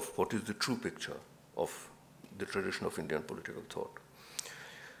of what is the true picture of the tradition of Indian political thought.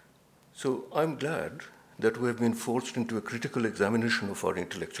 So I'm glad that we have been forced into a critical examination of our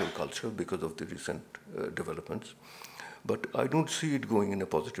intellectual culture because of the recent developments. But I don't see it going in a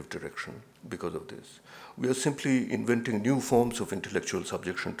positive direction because of this. We are simply inventing new forms of intellectual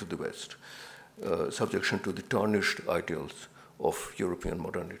subjection to the West, subjection to the tarnished ideals of European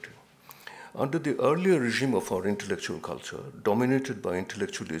modernity. Under the earlier regime of our intellectual culture, dominated by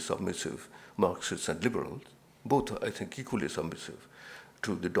intellectually submissive Marxists and liberals, both, I think, equally submissive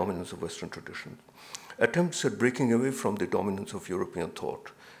to the dominance of Western tradition, attempts at breaking away from the dominance of European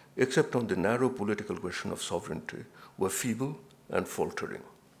thought, except on the narrow political question of sovereignty, were feeble and faltering.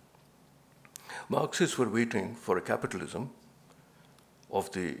 Marxists were waiting for a capitalism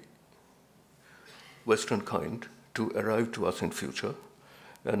of the Western kind to arrive to us in future,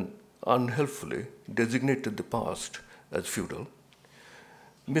 and unhelpfully designated the past as feudal,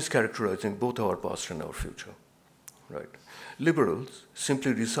 mischaracterizing both our past and our future. Right. Liberals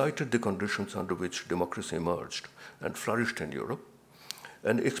simply recited the conditions under which democracy emerged and flourished in Europe,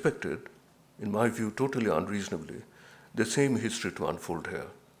 and expected, in my view, totally unreasonably, the same history to unfold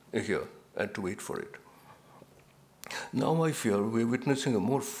here and to wait for it. Now I fear we're witnessing a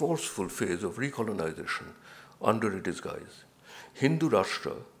more forceful phase of recolonization under a disguise. Hindu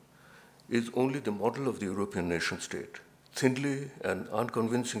Rashtra is only the model of the European nation-state, thinly and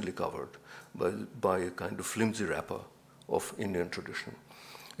unconvincingly covered by a kind of flimsy wrapper of Indian tradition.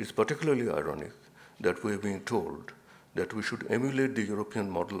 It's particularly ironic that we're being told that we should emulate the European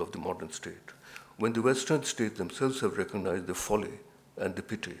model of the modern state, when the Western states themselves have recognized the folly and the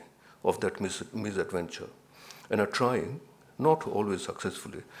pity of that misadventure, and are trying, not always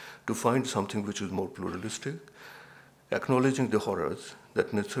successfully, to find something which is more pluralistic, acknowledging the horrors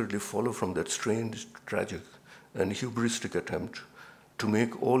that necessarily follow from that strange, tragic, and hubristic attempt to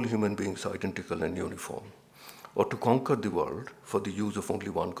make all human beings identical and uniform, or to conquer the world for the use of only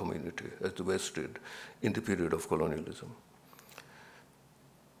one community, as the West did in the period of colonialism.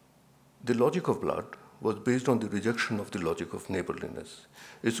 The logic of blood was based on the rejection of the logic of neighborliness.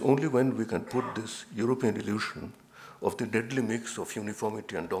 It's only when we can put this European illusion of the deadly mix of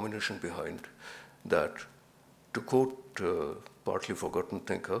uniformity and domination behind that, to quote a partly forgotten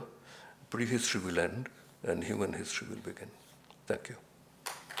thinker, prehistory will end and human history will begin. Thank you.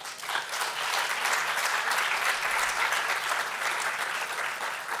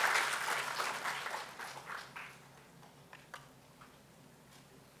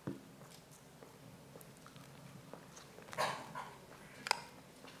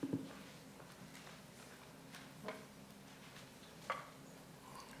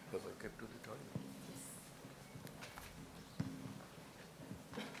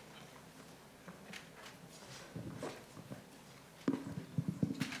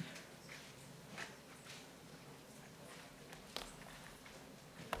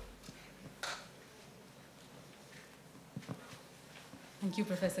 Thank you,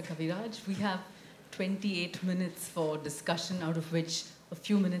 Professor Kaviraj. We have 28 minutes for discussion, out of which a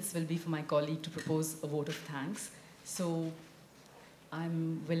few minutes will be for my colleague to propose a vote of thanks. So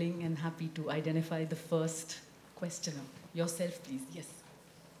I'm willing and happy to identify the first questioner. Yourself, please. Yes.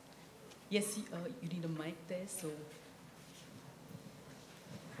 Yes, you need a mic there, so.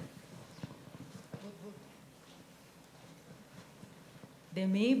 There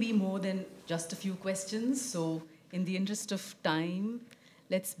may be more than just a few questions, so in the interest of time,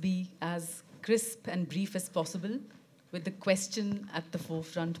 let's be as crisp and brief as possible with the question at the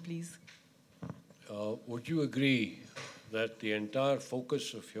forefront, please. Would you agree that the entire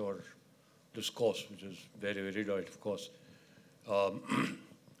focus of your discourse, which is very, very right, of course,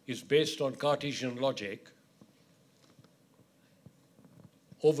 is based on Cartesian logic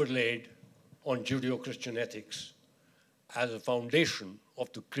overlaid on Judeo-Christian ethics as a foundation of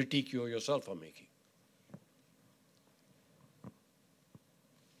the critique you yourself are making?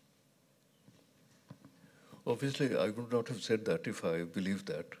 Obviously, I would not have said that if I believed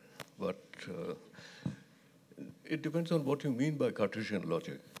that, but it depends on what you mean by Cartesian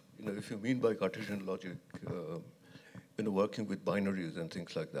logic. You know, if you mean by Cartesian logic, working with binaries and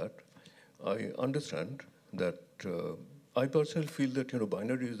things like that, I understand that. I personally feel that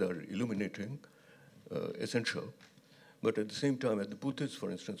binaries are illuminating, essential, but at the same time, as the Buddhists, for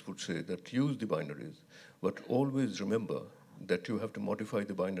instance, would say that use the binaries, but always remember that you have to modify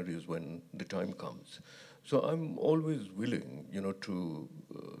the binaries when the time comes. So I'm always willing, to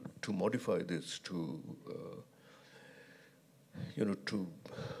modify this, to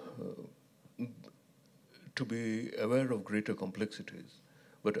be aware of greater complexities.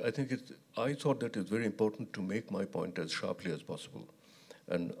 But I think I thought that it's very important to make my point as sharply as possible.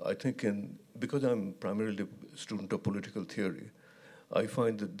 And I think because I'm primarily a student of political theory, I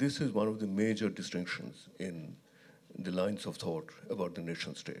find that this is one of the major distinctions in the lines of thought about the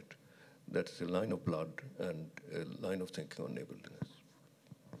nation state. That's a line of blood and a line of thinking on neighborliness.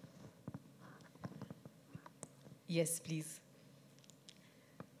 Yes, please.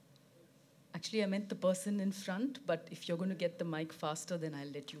 Actually, I meant the person in front, but if you're going to get the mic faster, then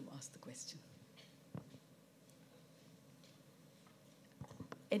I'll let you ask the question.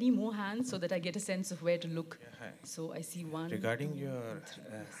 Any more hands so that I get a sense of where to look? Yeah, hi. So I see one. Regarding two, your three,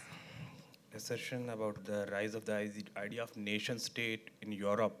 assertion about the rise of the idea of nation state in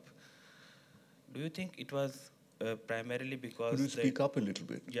Europe, do you think it was primarily because... Could you speak up a little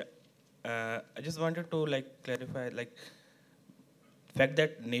bit? Yeah. I just wanted to clarify, fact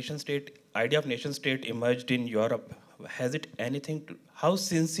that idea of nation state emerged in Europe has it anything to, how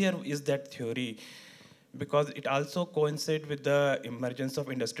sincere is that theory? Because it also coincides with the emergence of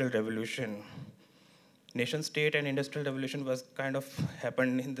industrial revolution. Nation state and industrial revolution was kind of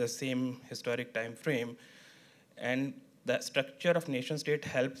happened in the same historic time frame. And the structure of nation state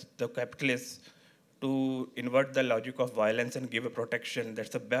helps the capitalists to invert the logic of violence and give a protection. That's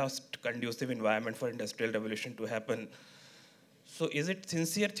the best conducive environment for industrial revolution to happen. So is it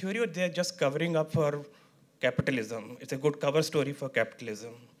sincere theory, or they're just covering up for capitalism? It's a good cover story for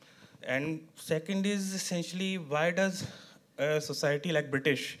capitalism. And second is essentially, why does a society like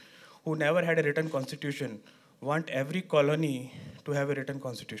British, who never had a written constitution, want every colony to have a written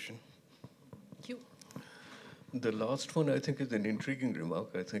constitution? Thank you. The last one, I think, is an intriguing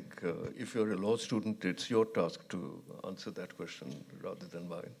remark. I think if you're a law student, it's your task to answer that question rather than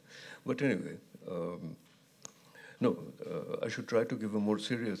mine. But anyway, I should try to give a more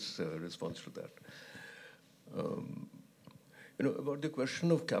serious response to that. About the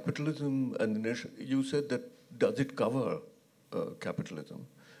question of capitalism and the nation, you said that does it cover capitalism?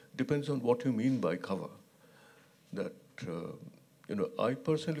 Depends on what you mean by cover. That, I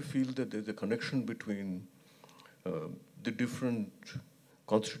personally feel that there's a connection between the different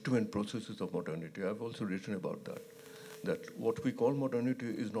constituent processes of modernity. I've also written about that, that what we call modernity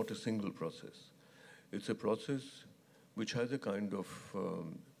is not a single process. It's a process which has a kind of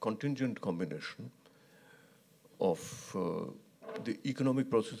contingent combination of the economic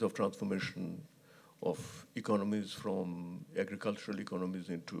process of transformation of economies from agricultural economies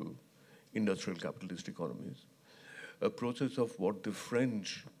into industrial capitalist economies. A process of what the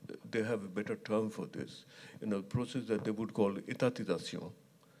French, they have a better term for this, a process that they would call étatisation,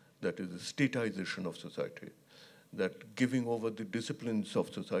 that is the statization of society, that giving over the disciplines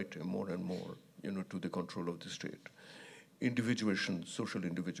of society more and more, to the control of the state. Individuation, social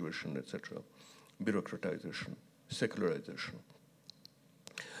individuation, etc. Bureaucratization, secularization.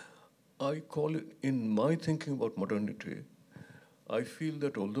 I call it, in my thinking about modernity, I feel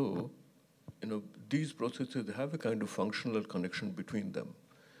that although these processes have a kind of functional connection between them,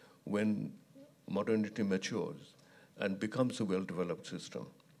 when modernity matures and becomes a well-developed system,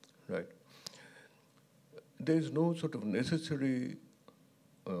 right? There is no sort of necessary,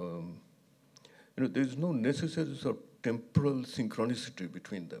 there is no necessary sort of temporal synchronicity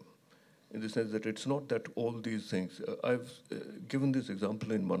between them, in the sense that it's not that all these things, I've given this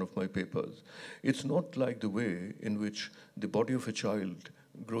example in one of my papers. It's not like the way in which the body of a child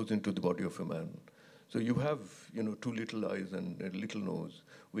grows into the body of a man. So you have, two little eyes and a little nose,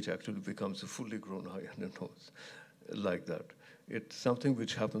 which actually becomes a fully grown eye and a nose, like that. It's something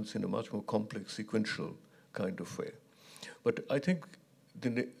which happens in a much more complex, sequential kind of way. But I think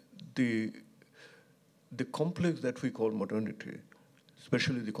the complex that we call modernity,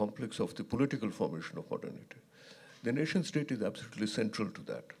 especially the complex of the political formation of modernity, the nation state is absolutely central to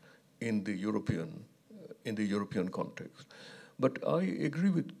that in the European context. But I agree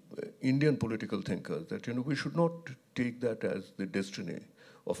with Indian political thinkers that we should not take that as the destiny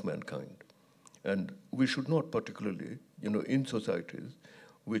of mankind, and we should not, particularly in societies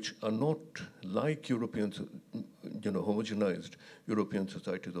which are not like European, homogenized European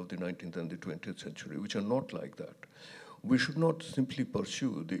societies of the 19th and the 20th century, which are not like that. We should not simply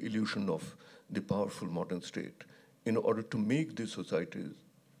pursue the illusion of the powerful modern state in order to make these societies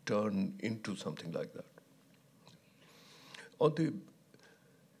turn into something like that. On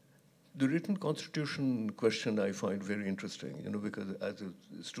the written constitution question, I find very interesting, because as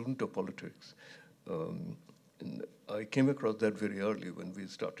a student of politics, I came across that very early when we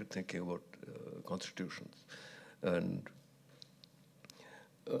started thinking about constitutions. And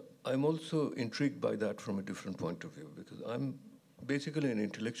I'm also intrigued by that from a different point of view, because I'm basically an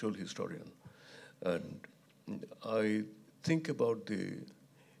intellectual historian. And I think about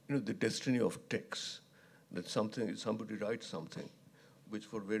the destiny of texts, that somebody writes something, which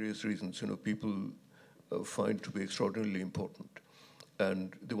for various reasons, people find to be extraordinarily important,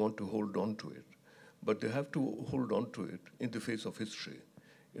 and they want to hold on to it. But they have to hold on to it in the face of history,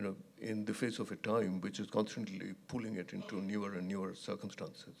 in the face of a time which is constantly pulling it into newer and newer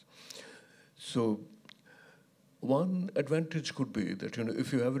circumstances. So one advantage could be that,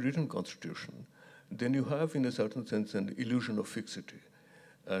 if you have a written constitution, then you have, in a certain sense, an illusion of fixity.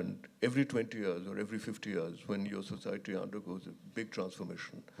 And every 20 years or every 50 years, when your society undergoes a big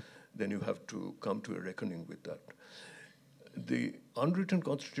transformation, then you have to come to a reckoning with that. The unwritten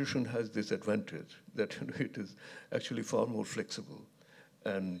constitution has this advantage that it is actually far more flexible,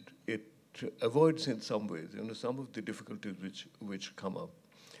 and it avoids in some ways some of the difficulties which come up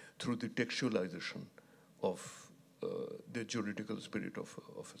through the textualization of the juridical spirit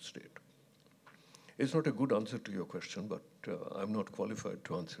of a state. It's not a good answer to your question, but I'm not qualified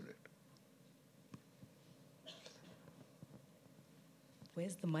to answer it.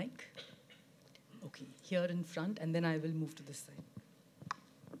 Where's the mic? Okay, here in front, and then I will move to this side.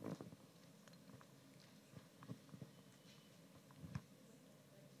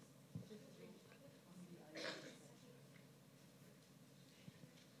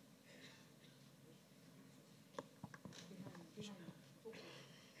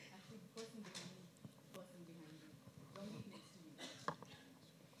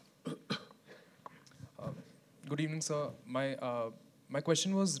 Good evening, sir. My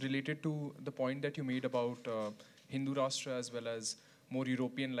question was related to the point that you made about Hindu Rashtra as well as more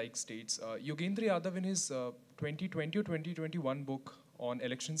European-like states. Yogendra Yadav, in his 2020 or 2021 book on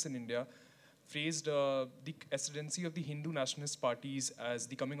elections in India, phrased the ascendancy of the Hindu nationalist parties as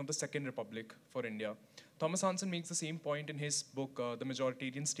the coming of the Second Republic for India. Thomas Hansen makes the same point in his book, The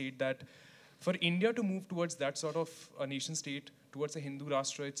Majoritarian State, that for India to move towards that sort of a nation state, towards a Hindu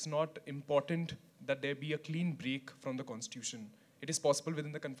Rashtra, it's not important that there be a clean break from the constitution. It is possible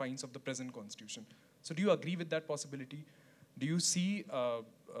within the confines of the present constitution. So do you agree with that possibility? Do you see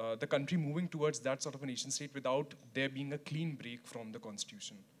the country moving towards that sort of a nation state without there being a clean break from the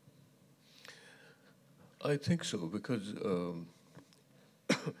constitution? I think so, because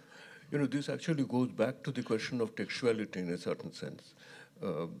this actually goes back to the question of textuality in a certain sense.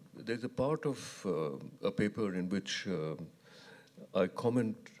 There's a part of a paper in which I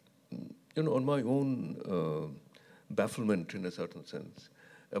comment, on my own bafflement in a certain sense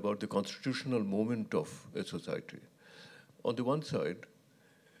about the constitutional moment of a society. On the one side,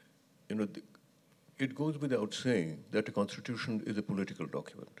 it goes without saying that a constitution is a political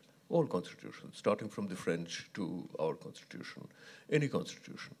document. All constitutions, starting from the French to our constitution, any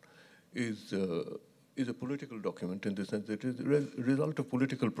constitution is a political document in the sense that it is a result of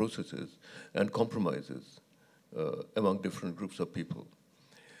political processes and compromises among different groups of people.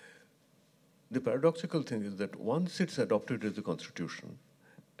 The paradoxical thing is that once it's adopted as a constitution,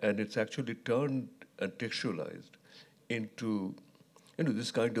 and it's actually turned and textualized into,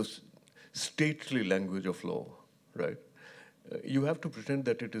 this kind of stately language of law, right? You have to pretend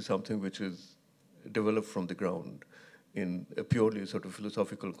that it is something which is developed from the ground in a purely sort of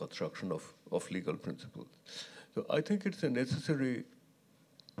philosophical construction of legal principles. So I think it's a necessarily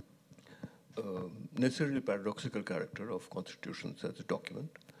paradoxical character of constitutions as a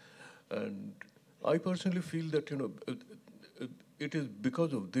document. And I personally feel that, it is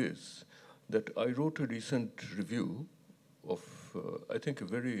because of this that I wrote a recent review of, I think, a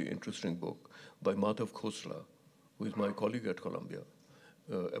very interesting book by Madhav Khosla, who is my colleague at Columbia,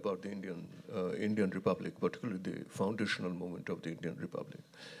 about the Indian Republic, particularly the foundational moment of the Indian Republic.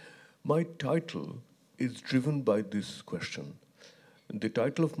 My title is driven by this question. The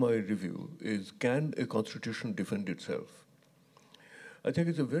title of my review is, Can a Constitution Defend Itself? I think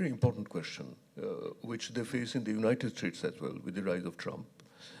it's a very important question, which they face in the United States as well, with the rise of Trump,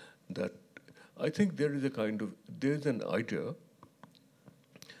 that I think there's an idea,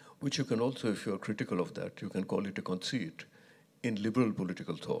 which you can also, if you're critical of that, you can call it a conceit in liberal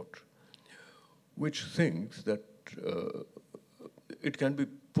political thought, which thinks that it can be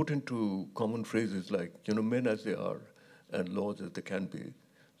put into common phrases like, men as they are and laws as they can be.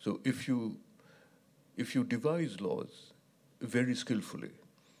 So if you devise laws very skillfully,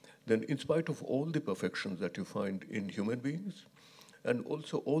 then in spite of all the perfections that you find in human beings, and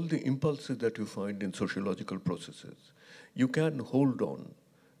also all the impulses that you find in sociological processes, you can hold on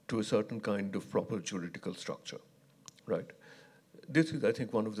to a certain kind of proper juridical structure, right? This is, I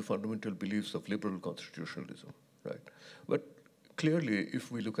think, one of the fundamental beliefs of liberal constitutionalism, right? But clearly,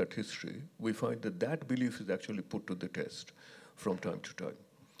 if we look at history, we find that that belief is actually put to the test from time to time.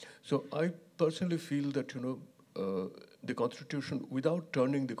 So I personally feel that, the Constitution, without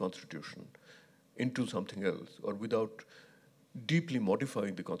turning the Constitution into something else, or without deeply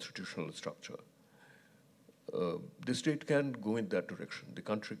modifying the constitutional structure, the state can go in that direction. The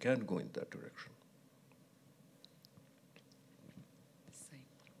country can go in that direction.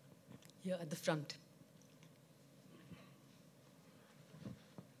 Here at the front.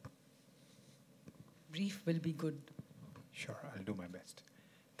 Brief will be good. Sure, I'll do my best.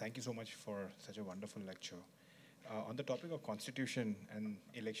 Thank you so much for such a wonderful lecture. On the topic of constitution and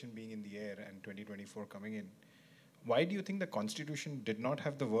election being in the air and 2024 coming in, why do you think the constitution did not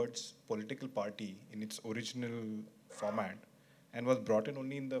have the words political party in its original format and was brought in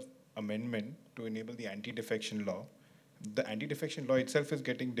only in the amendment to enable the anti-defection law? The anti-defection law itself is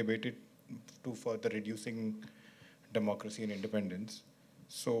getting debated to further reducing democracy and independence.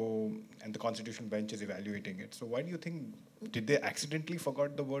 So, and the Constitutional Bench is evaluating it. So why do you think, did they accidentally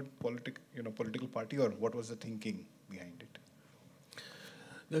forgot the word political party, or what was the thinking behind it?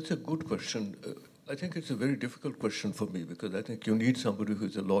 That's a good question. I think it's a very difficult question for me because I think you need somebody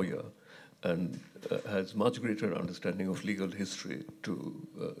who's a lawyer and has much greater understanding of legal history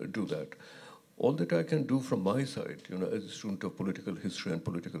to do that. All that I can do from my side, as a student of political history and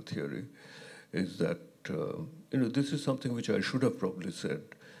political theory, is that this is something which I should have probably said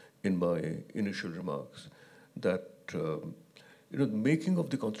in my initial remarks, that the making of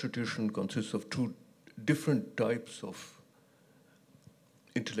the Constitution consists of two different types of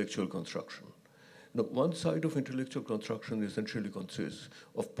intellectual construction. Now, one side of intellectual construction essentially consists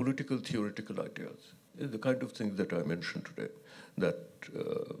of political theoretical ideas, the kind of things that I mentioned today, that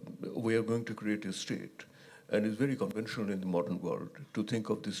we are going to create a state, and it's very conventional in the modern world to think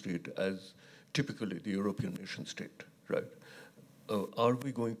of the state as typically the European nation state, right? Are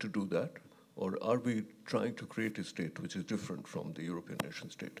we going to do that? Or are we trying to create a state which is different from the European nation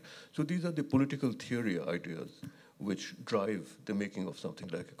state? So these are the political theory ideas which drive the making of something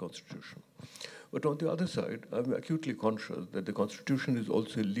like a constitution. But on the other side, I'm acutely conscious that the Constitution is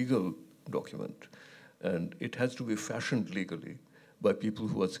also a legal document, and it has to be fashioned legally by people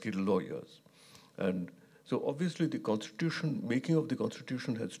who are skilled lawyers. And so obviously the Constitution, making of the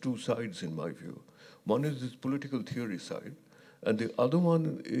Constitution has two sides in my view. One is this political theory side, and the other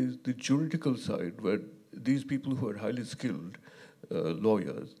one is the juridical side, where these people who are highly skilled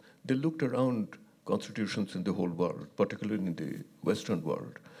lawyers, they looked around constitutions in the whole world, particularly in the Western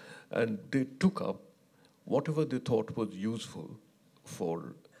world, and they took up whatever they thought was useful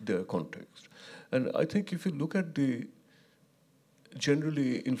for their context. And I think if you look at the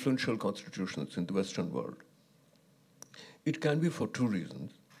generally influential constitutions in the Western world, it can be for two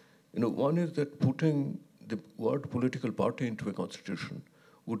reasons. One is that putting the word political party into a constitution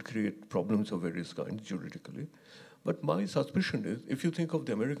would create problems of various kinds juridically. But my suspicion is, if you think of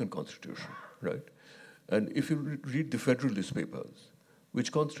the American Constitution, right, and if you read the Federalist Papers,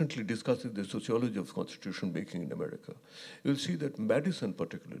 which constantly discusses the sociology of constitution making in America, you'll see that Madison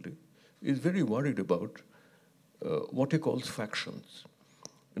particularly is very worried about what he calls factions,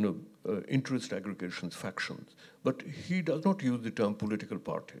 interest aggregations, factions. But he does not use the term political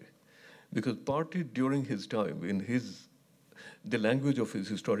party, because party during his time, in the language of his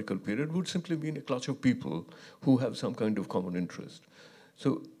historical period, would simply mean a clutch of people who have some kind of common interest.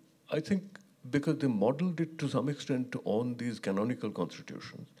 So I think because they modeled it to some extent on these canonical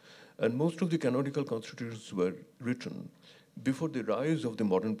constitutions, and most of the canonical constitutions were written before the rise of the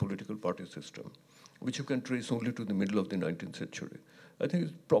modern political party system, which you can trace only to the middle of the 19th century. I think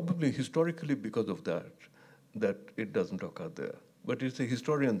it's probably historically because of that it doesn't occur there. But it's a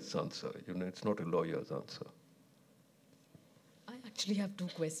historian's answer, it's not a lawyer's answer. I actually have two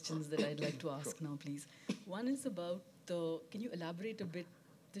questions that I'd like to ask now, please. One is about can you elaborate a bit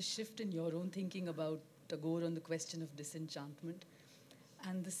the shift in your own thinking about Tagore on the question of disenchantment?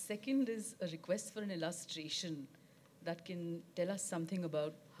 And the second is a request for an illustration that can tell us something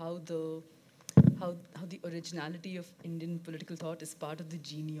about how the originality of Indian political thought is part of the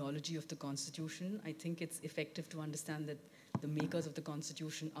genealogy of the Constitution. I think it's effective to understand that the makers of the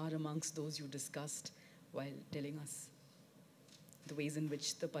Constitution are amongst those you discussed while telling us the ways in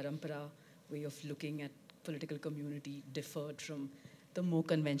which the parampara way of looking at political community differed from the more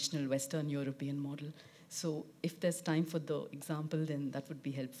conventional Western European model. So if there's time for the example, then that would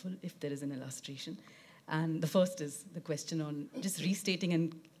be helpful if there is an illustration. And the first is the question on just restating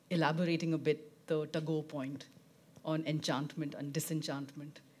and elaborating a bit the Tagore point on enchantment and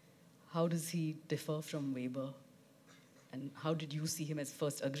disenchantment. How does he differ from Weber? And how did you see him as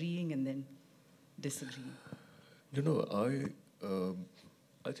first agreeing and then disagreeing?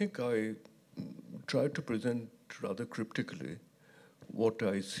 I think I tried to present rather cryptically what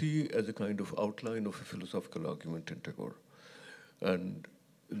I see as a kind of outline of a philosophical argument in Tagore. And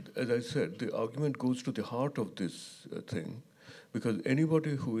as I said, the argument goes to the heart of this thing, because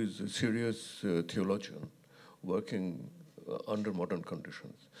anybody who is a serious theologian working under modern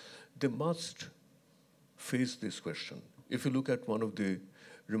conditions, they must face this question. If you look at one of the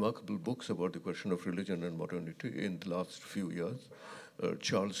remarkable books about the question of religion and modernity in the last few years,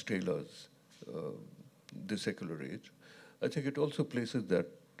 Charles Taylor's The Secular Age, I think it also places that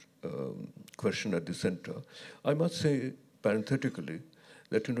question at the center. I must say, parenthetically,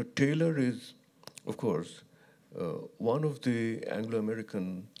 that Taylor is, of course, one of the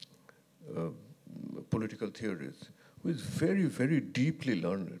Anglo-American political theorists who is very, very deeply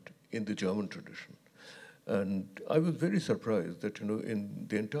learned in the German tradition. And I was very surprised that, in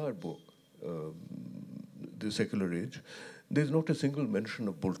the entire book, The Secular Age, there's not a single mention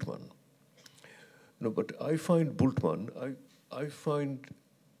of Bultmann. No, but I find Bultmann, I find,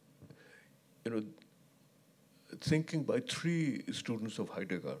 thinking by three students of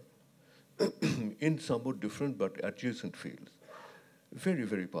Heidegger in somewhat different but adjacent fields, very,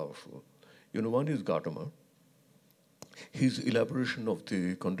 very powerful. One is Gadamer, his elaboration of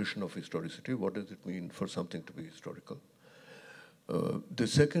the condition of historicity. What does it mean for something to be historical? The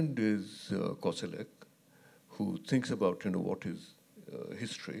second is Koselleck, who thinks about what is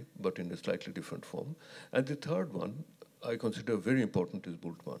history, but in a slightly different form. And the third one I consider very important is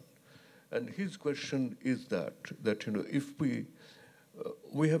Bultmann. And his question is that if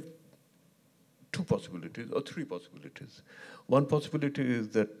we have two possibilities or three possibilities. One possibility is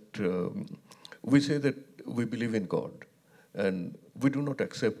that we say that we believe in God, and we do not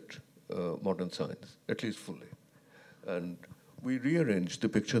accept modern science, at least fully. And we rearrange the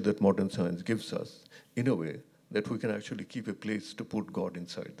picture that modern science gives us in a way that we can actually keep a place to put God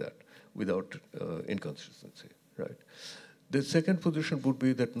inside that without inconsistency, right? The second position would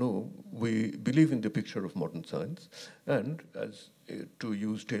be that no, we believe in the picture of modern science, and as to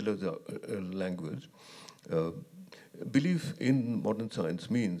use Taylor's language, belief in modern science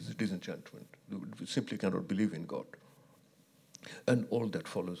means disenchantment. We simply cannot believe in God. And all that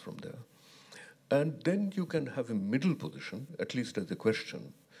follows from there. And then you can have a middle position, at least as a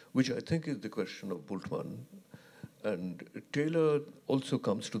question, which I think is the question of Bultmann. And Taylor also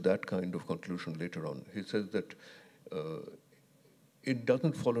comes to that kind of conclusion later on. He says that it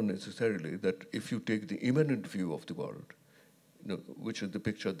doesn't follow necessarily that if you take the immanent view of the world, which is the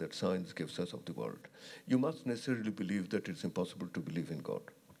picture that science gives us of the world, you must necessarily believe that it's impossible to believe in God,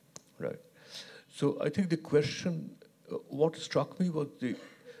 right? So I think the question, what struck me was the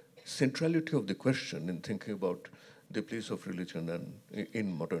centrality of the question in thinking about the place of religion and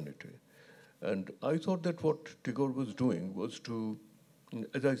in modernity. And I thought that what Tagore was doing was to,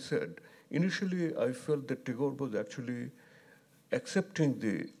 as I said, initially I felt that Tagore was actually accepting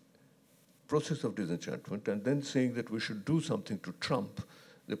the process of disenchantment and then saying that we should do something to trump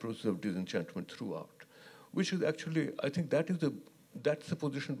the process of disenchantment throughout, which is actually, I think that's a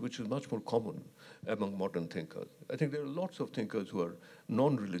position which is much more common among modern thinkers. I think there are lots of thinkers who are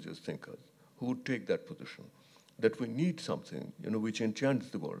non-religious thinkers who would take that position, that we need something, which enchants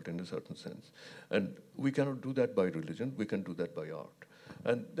the world in a certain sense. And we cannot do that by religion, we can do that by art.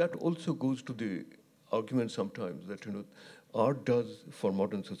 And that also goes to the argument sometimes that, art does for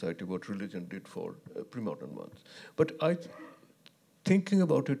modern society what religion did for pre-modern ones. But thinking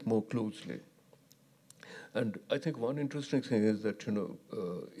about it more closely, and I think one interesting thing is that,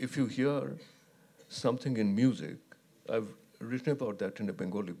 if you hear something in music, I've written about that in a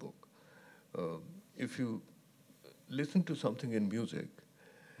Bengali book. If you listen to something in music,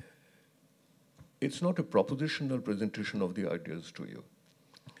 it's not a propositional presentation of the ideas to you.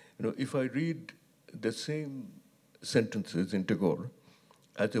 If I read the same sentences in Tagore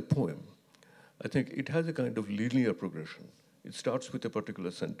as a poem, I think it has a kind of linear progression. It starts with a particular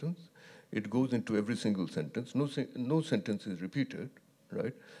sentence, it goes into every single sentence, no sentence is repeated,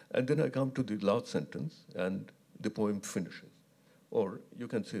 right? And then I come to the last sentence and the poem finishes. Or you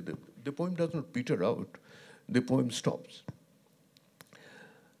can say that the poem doesn't peter out, the poem stops.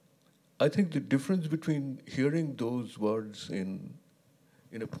 I think the difference between hearing those words in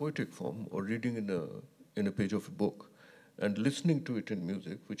a poetic form or reading in a page of a book and listening to it in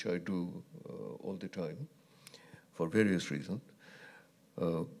music, which I do all the time for various reasons,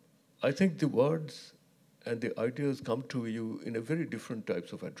 I think the words and the ideas come to you in a very different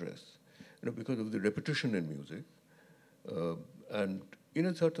types of address, because of the repetition in music. And in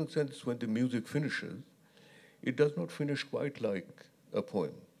a certain sense, when the music finishes, it does not finish quite like a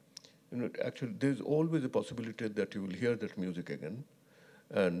poem. Actually, there's always a possibility that you will hear that music again.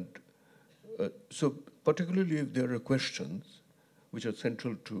 And so particularly if there are questions which are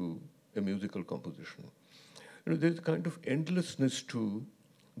central to a musical composition, there's a kind of endlessness to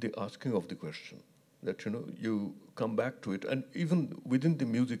the asking of the question, that you come back to it, and even within the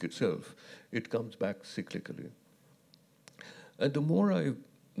music itself, it comes back cyclically. And the more I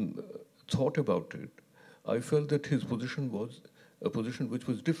thought about it, I felt that his position was a position which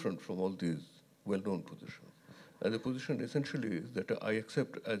was different from all these well-known positions. And the position essentially is that I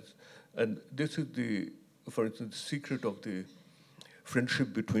accept as, and this is the, for instance, secret of the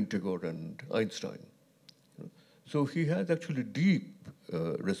friendship between Tagore and Einstein. So he has actually deep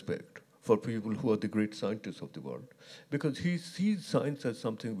respect for people who are the great scientists of the world, because he sees science as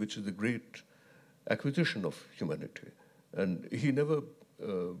something which is a great acquisition of humanity. And he never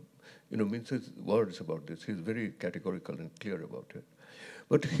minces words about this. He's very categorical and clear about it.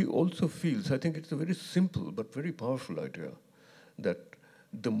 But he also feels, I think it's a very simple but very powerful idea, that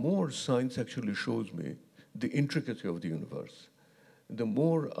the more science actually shows me the intricacy of the universe, the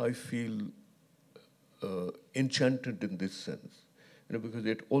more I feel enchanted in this sense, because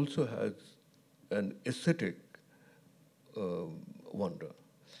it also has an aesthetic wonder.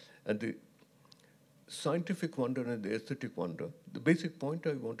 And the scientific wonder and the aesthetic wonder, the basic point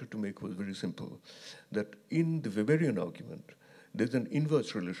I wanted to make was very simple, that in the Weberian argument, there's an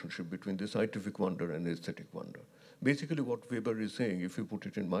inverse relationship between the scientific wonder and the aesthetic wonder. Basically what Weber is saying, if you put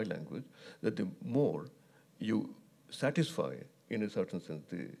it in my language, that the more you satisfy, in a certain sense,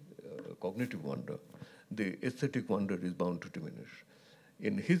 the cognitive wonder, the aesthetic wonder is bound to diminish.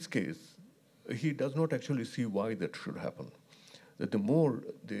 In his case, he does not actually see why that should happen. That the more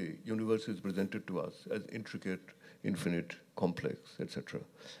the universe is presented to us as intricate, infinite, complex, etc.,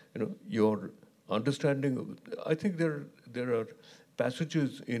 your understanding of, I think there are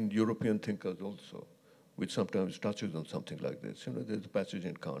passages in European thinkers also, which sometimes touches on something like this. There's a passage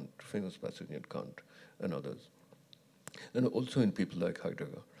in Kant, famous passage in Kant, and others, and also in people like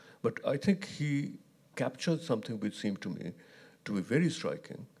Heidegger. But I think he captures something which seemed to me to be very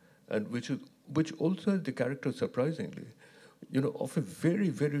striking, and which also has the character, surprisingly, of a very,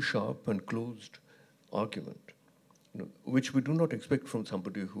 very sharp and closed argument, which we do not expect from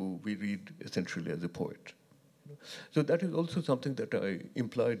somebody who we read essentially as a poet. So that is also something that I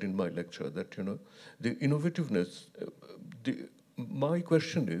implied in my lecture, that the innovativeness, my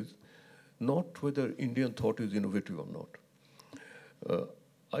question is not whether Indian thought is innovative or not.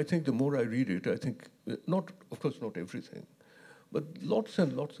 I think the more I read it, I think, of course not everything, but lots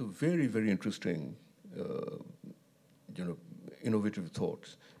and lots of very, very interesting innovative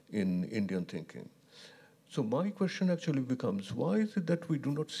thoughts in Indian thinking. So my question actually becomes, why is it that we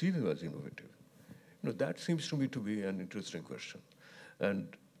do not see them as innovative? That seems to me to be an interesting question. And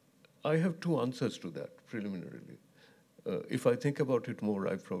I have two answers to that preliminarily. If I think about it more,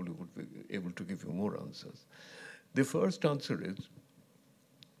 I probably would be able to give you more answers. The first answer is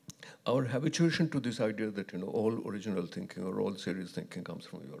our habituation to this idea that all original thinking or all serious thinking comes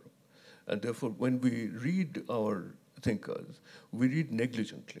from Europe. And therefore, when we read our thinkers, we read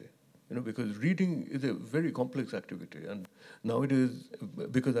negligently, because reading is a very complex activity. And nowadays,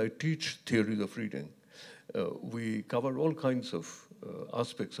 because I teach theories of reading, we cover all kinds of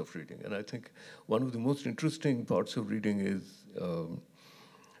aspects of reading. And I think one of the most interesting parts of reading is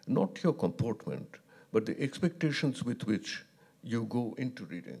not your comportment, but the expectations with which you go into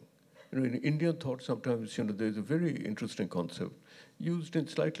reading. In Indian thought, sometimes there's a very interesting concept used in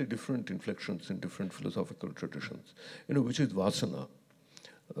slightly different inflections in different philosophical traditions, which is vasana,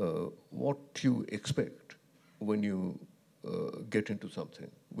 what you expect when you get into something,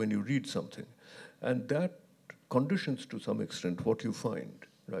 when you read something. And that conditions to some extent what you find,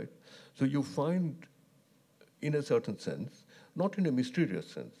 right? So you find, in a certain sense, not in a mysterious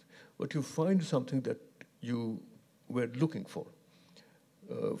sense, but you find something that you were looking for.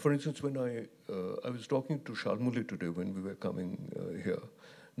 For instance, when I was talking to Sharmuli today when we were coming here,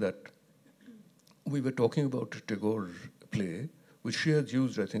 that we were talking about Tagore's play, which she has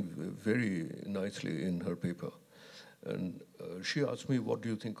used, I think, very nicely in her paper. And she asked me, what do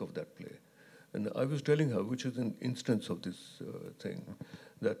you think of that play? And I was telling her, which is an instance of this thing,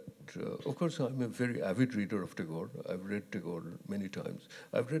 that, of course, I'm a very avid reader of Tagore. I've read Tagore many times.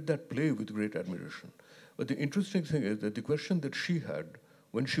 I've read that play with great admiration. But the interesting thing is that the question that she had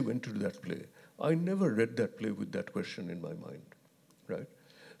when she went to that play, I never read that play with that question in my mind, right?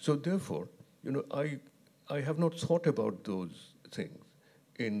 So therefore, I have not thought about those things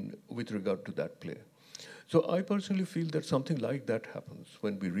with regard to that play. So I personally feel that something like that happens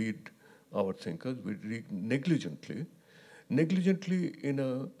when we read our thinkers. We read negligently in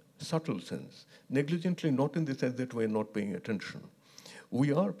a subtle sense, negligently not in the sense that we're not paying attention.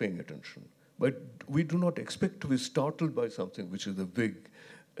 We are paying attention, but we do not expect to be startled by something which is a big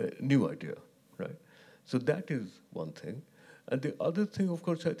new idea, right? So that is one thing. And the other thing, of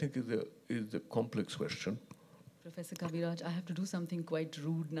course, I think is a complex question. Professor Kaviraj, I have to do something quite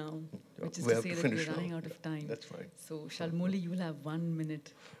rude now, which is to say that we're running out of time. That's fine. So Shalmoli, you will have 1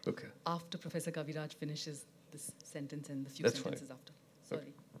 minute after Professor Kaviraj finishes this sentence and the few sentences after.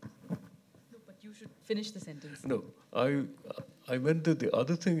 Sorry. No, but you should finish the sentence. No, I meant that the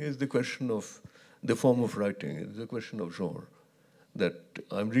other thing is the question of the form of writing. It's the question of genre. That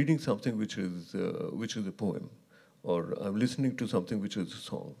I'm reading something which is a poem, or I'm listening to something which is a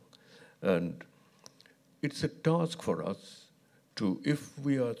song. And it's a task for us to, if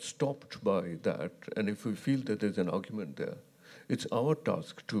we are stopped by that, and if we feel that there's an argument there, it's our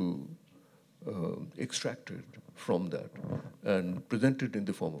task to extract it from that and present it in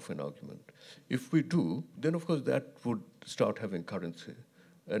the form of an argument. If we do, then of course that would start having currency,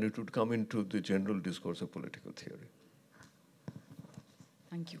 and it would come into the general discourse of political theory.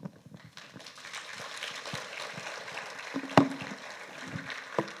 Thank you.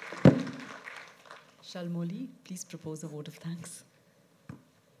 Shalmoli, please propose a vote of thanks.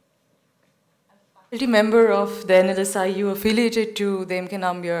 Faculty member of the NLSIU affiliated to the M.K.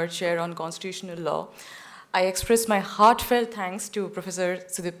 Nambyar Chair on Constitutional Law, I express my heartfelt thanks to Professor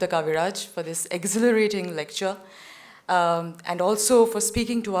Sudipta Kaviraj for this exhilarating lecture, and also for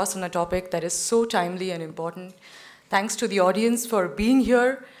speaking to us on a topic that is so timely and important. Thanks to the audience for being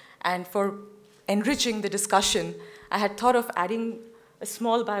here and for enriching the discussion. I had thought of adding a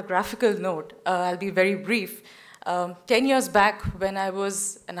small biographical note. I'll be very brief. 10 years back, when I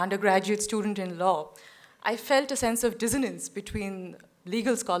was an undergraduate student in law, I felt a sense of dissonance between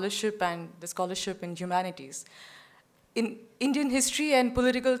legal scholarship and the scholarship in humanities. In Indian history and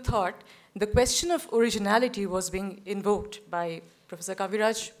political thought, the question of originality was being invoked by Professor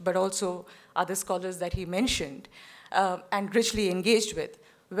Kaviraj, but also other scholars that he mentioned, and richly engaged with.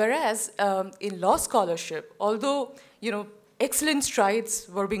 Whereas in law scholarship, although excellent strides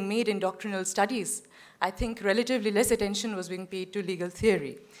were being made in doctrinal studies, I think relatively less attention was being paid to legal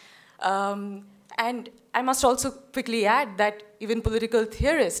theory. And I must also quickly add that even political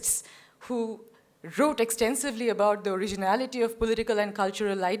theorists who wrote extensively about the originality of political and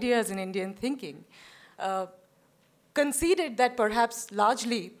cultural ideas in Indian thinking conceded that perhaps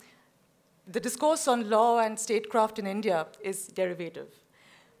largely the discourse on law and statecraft in India is derivative.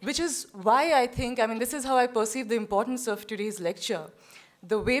 Which is why I think, this is how I perceive the importance of today's lecture.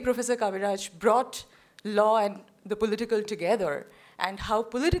 The way Professor Kaviraj brought law and the political together, and how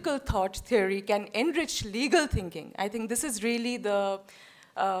political thought theory can enrich legal thinking. I think this is really the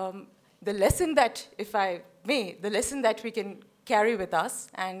lesson that, if I may, the lesson that we can carry with us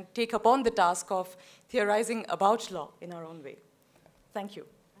and take upon the task of theorizing about law in our own way. Thank you.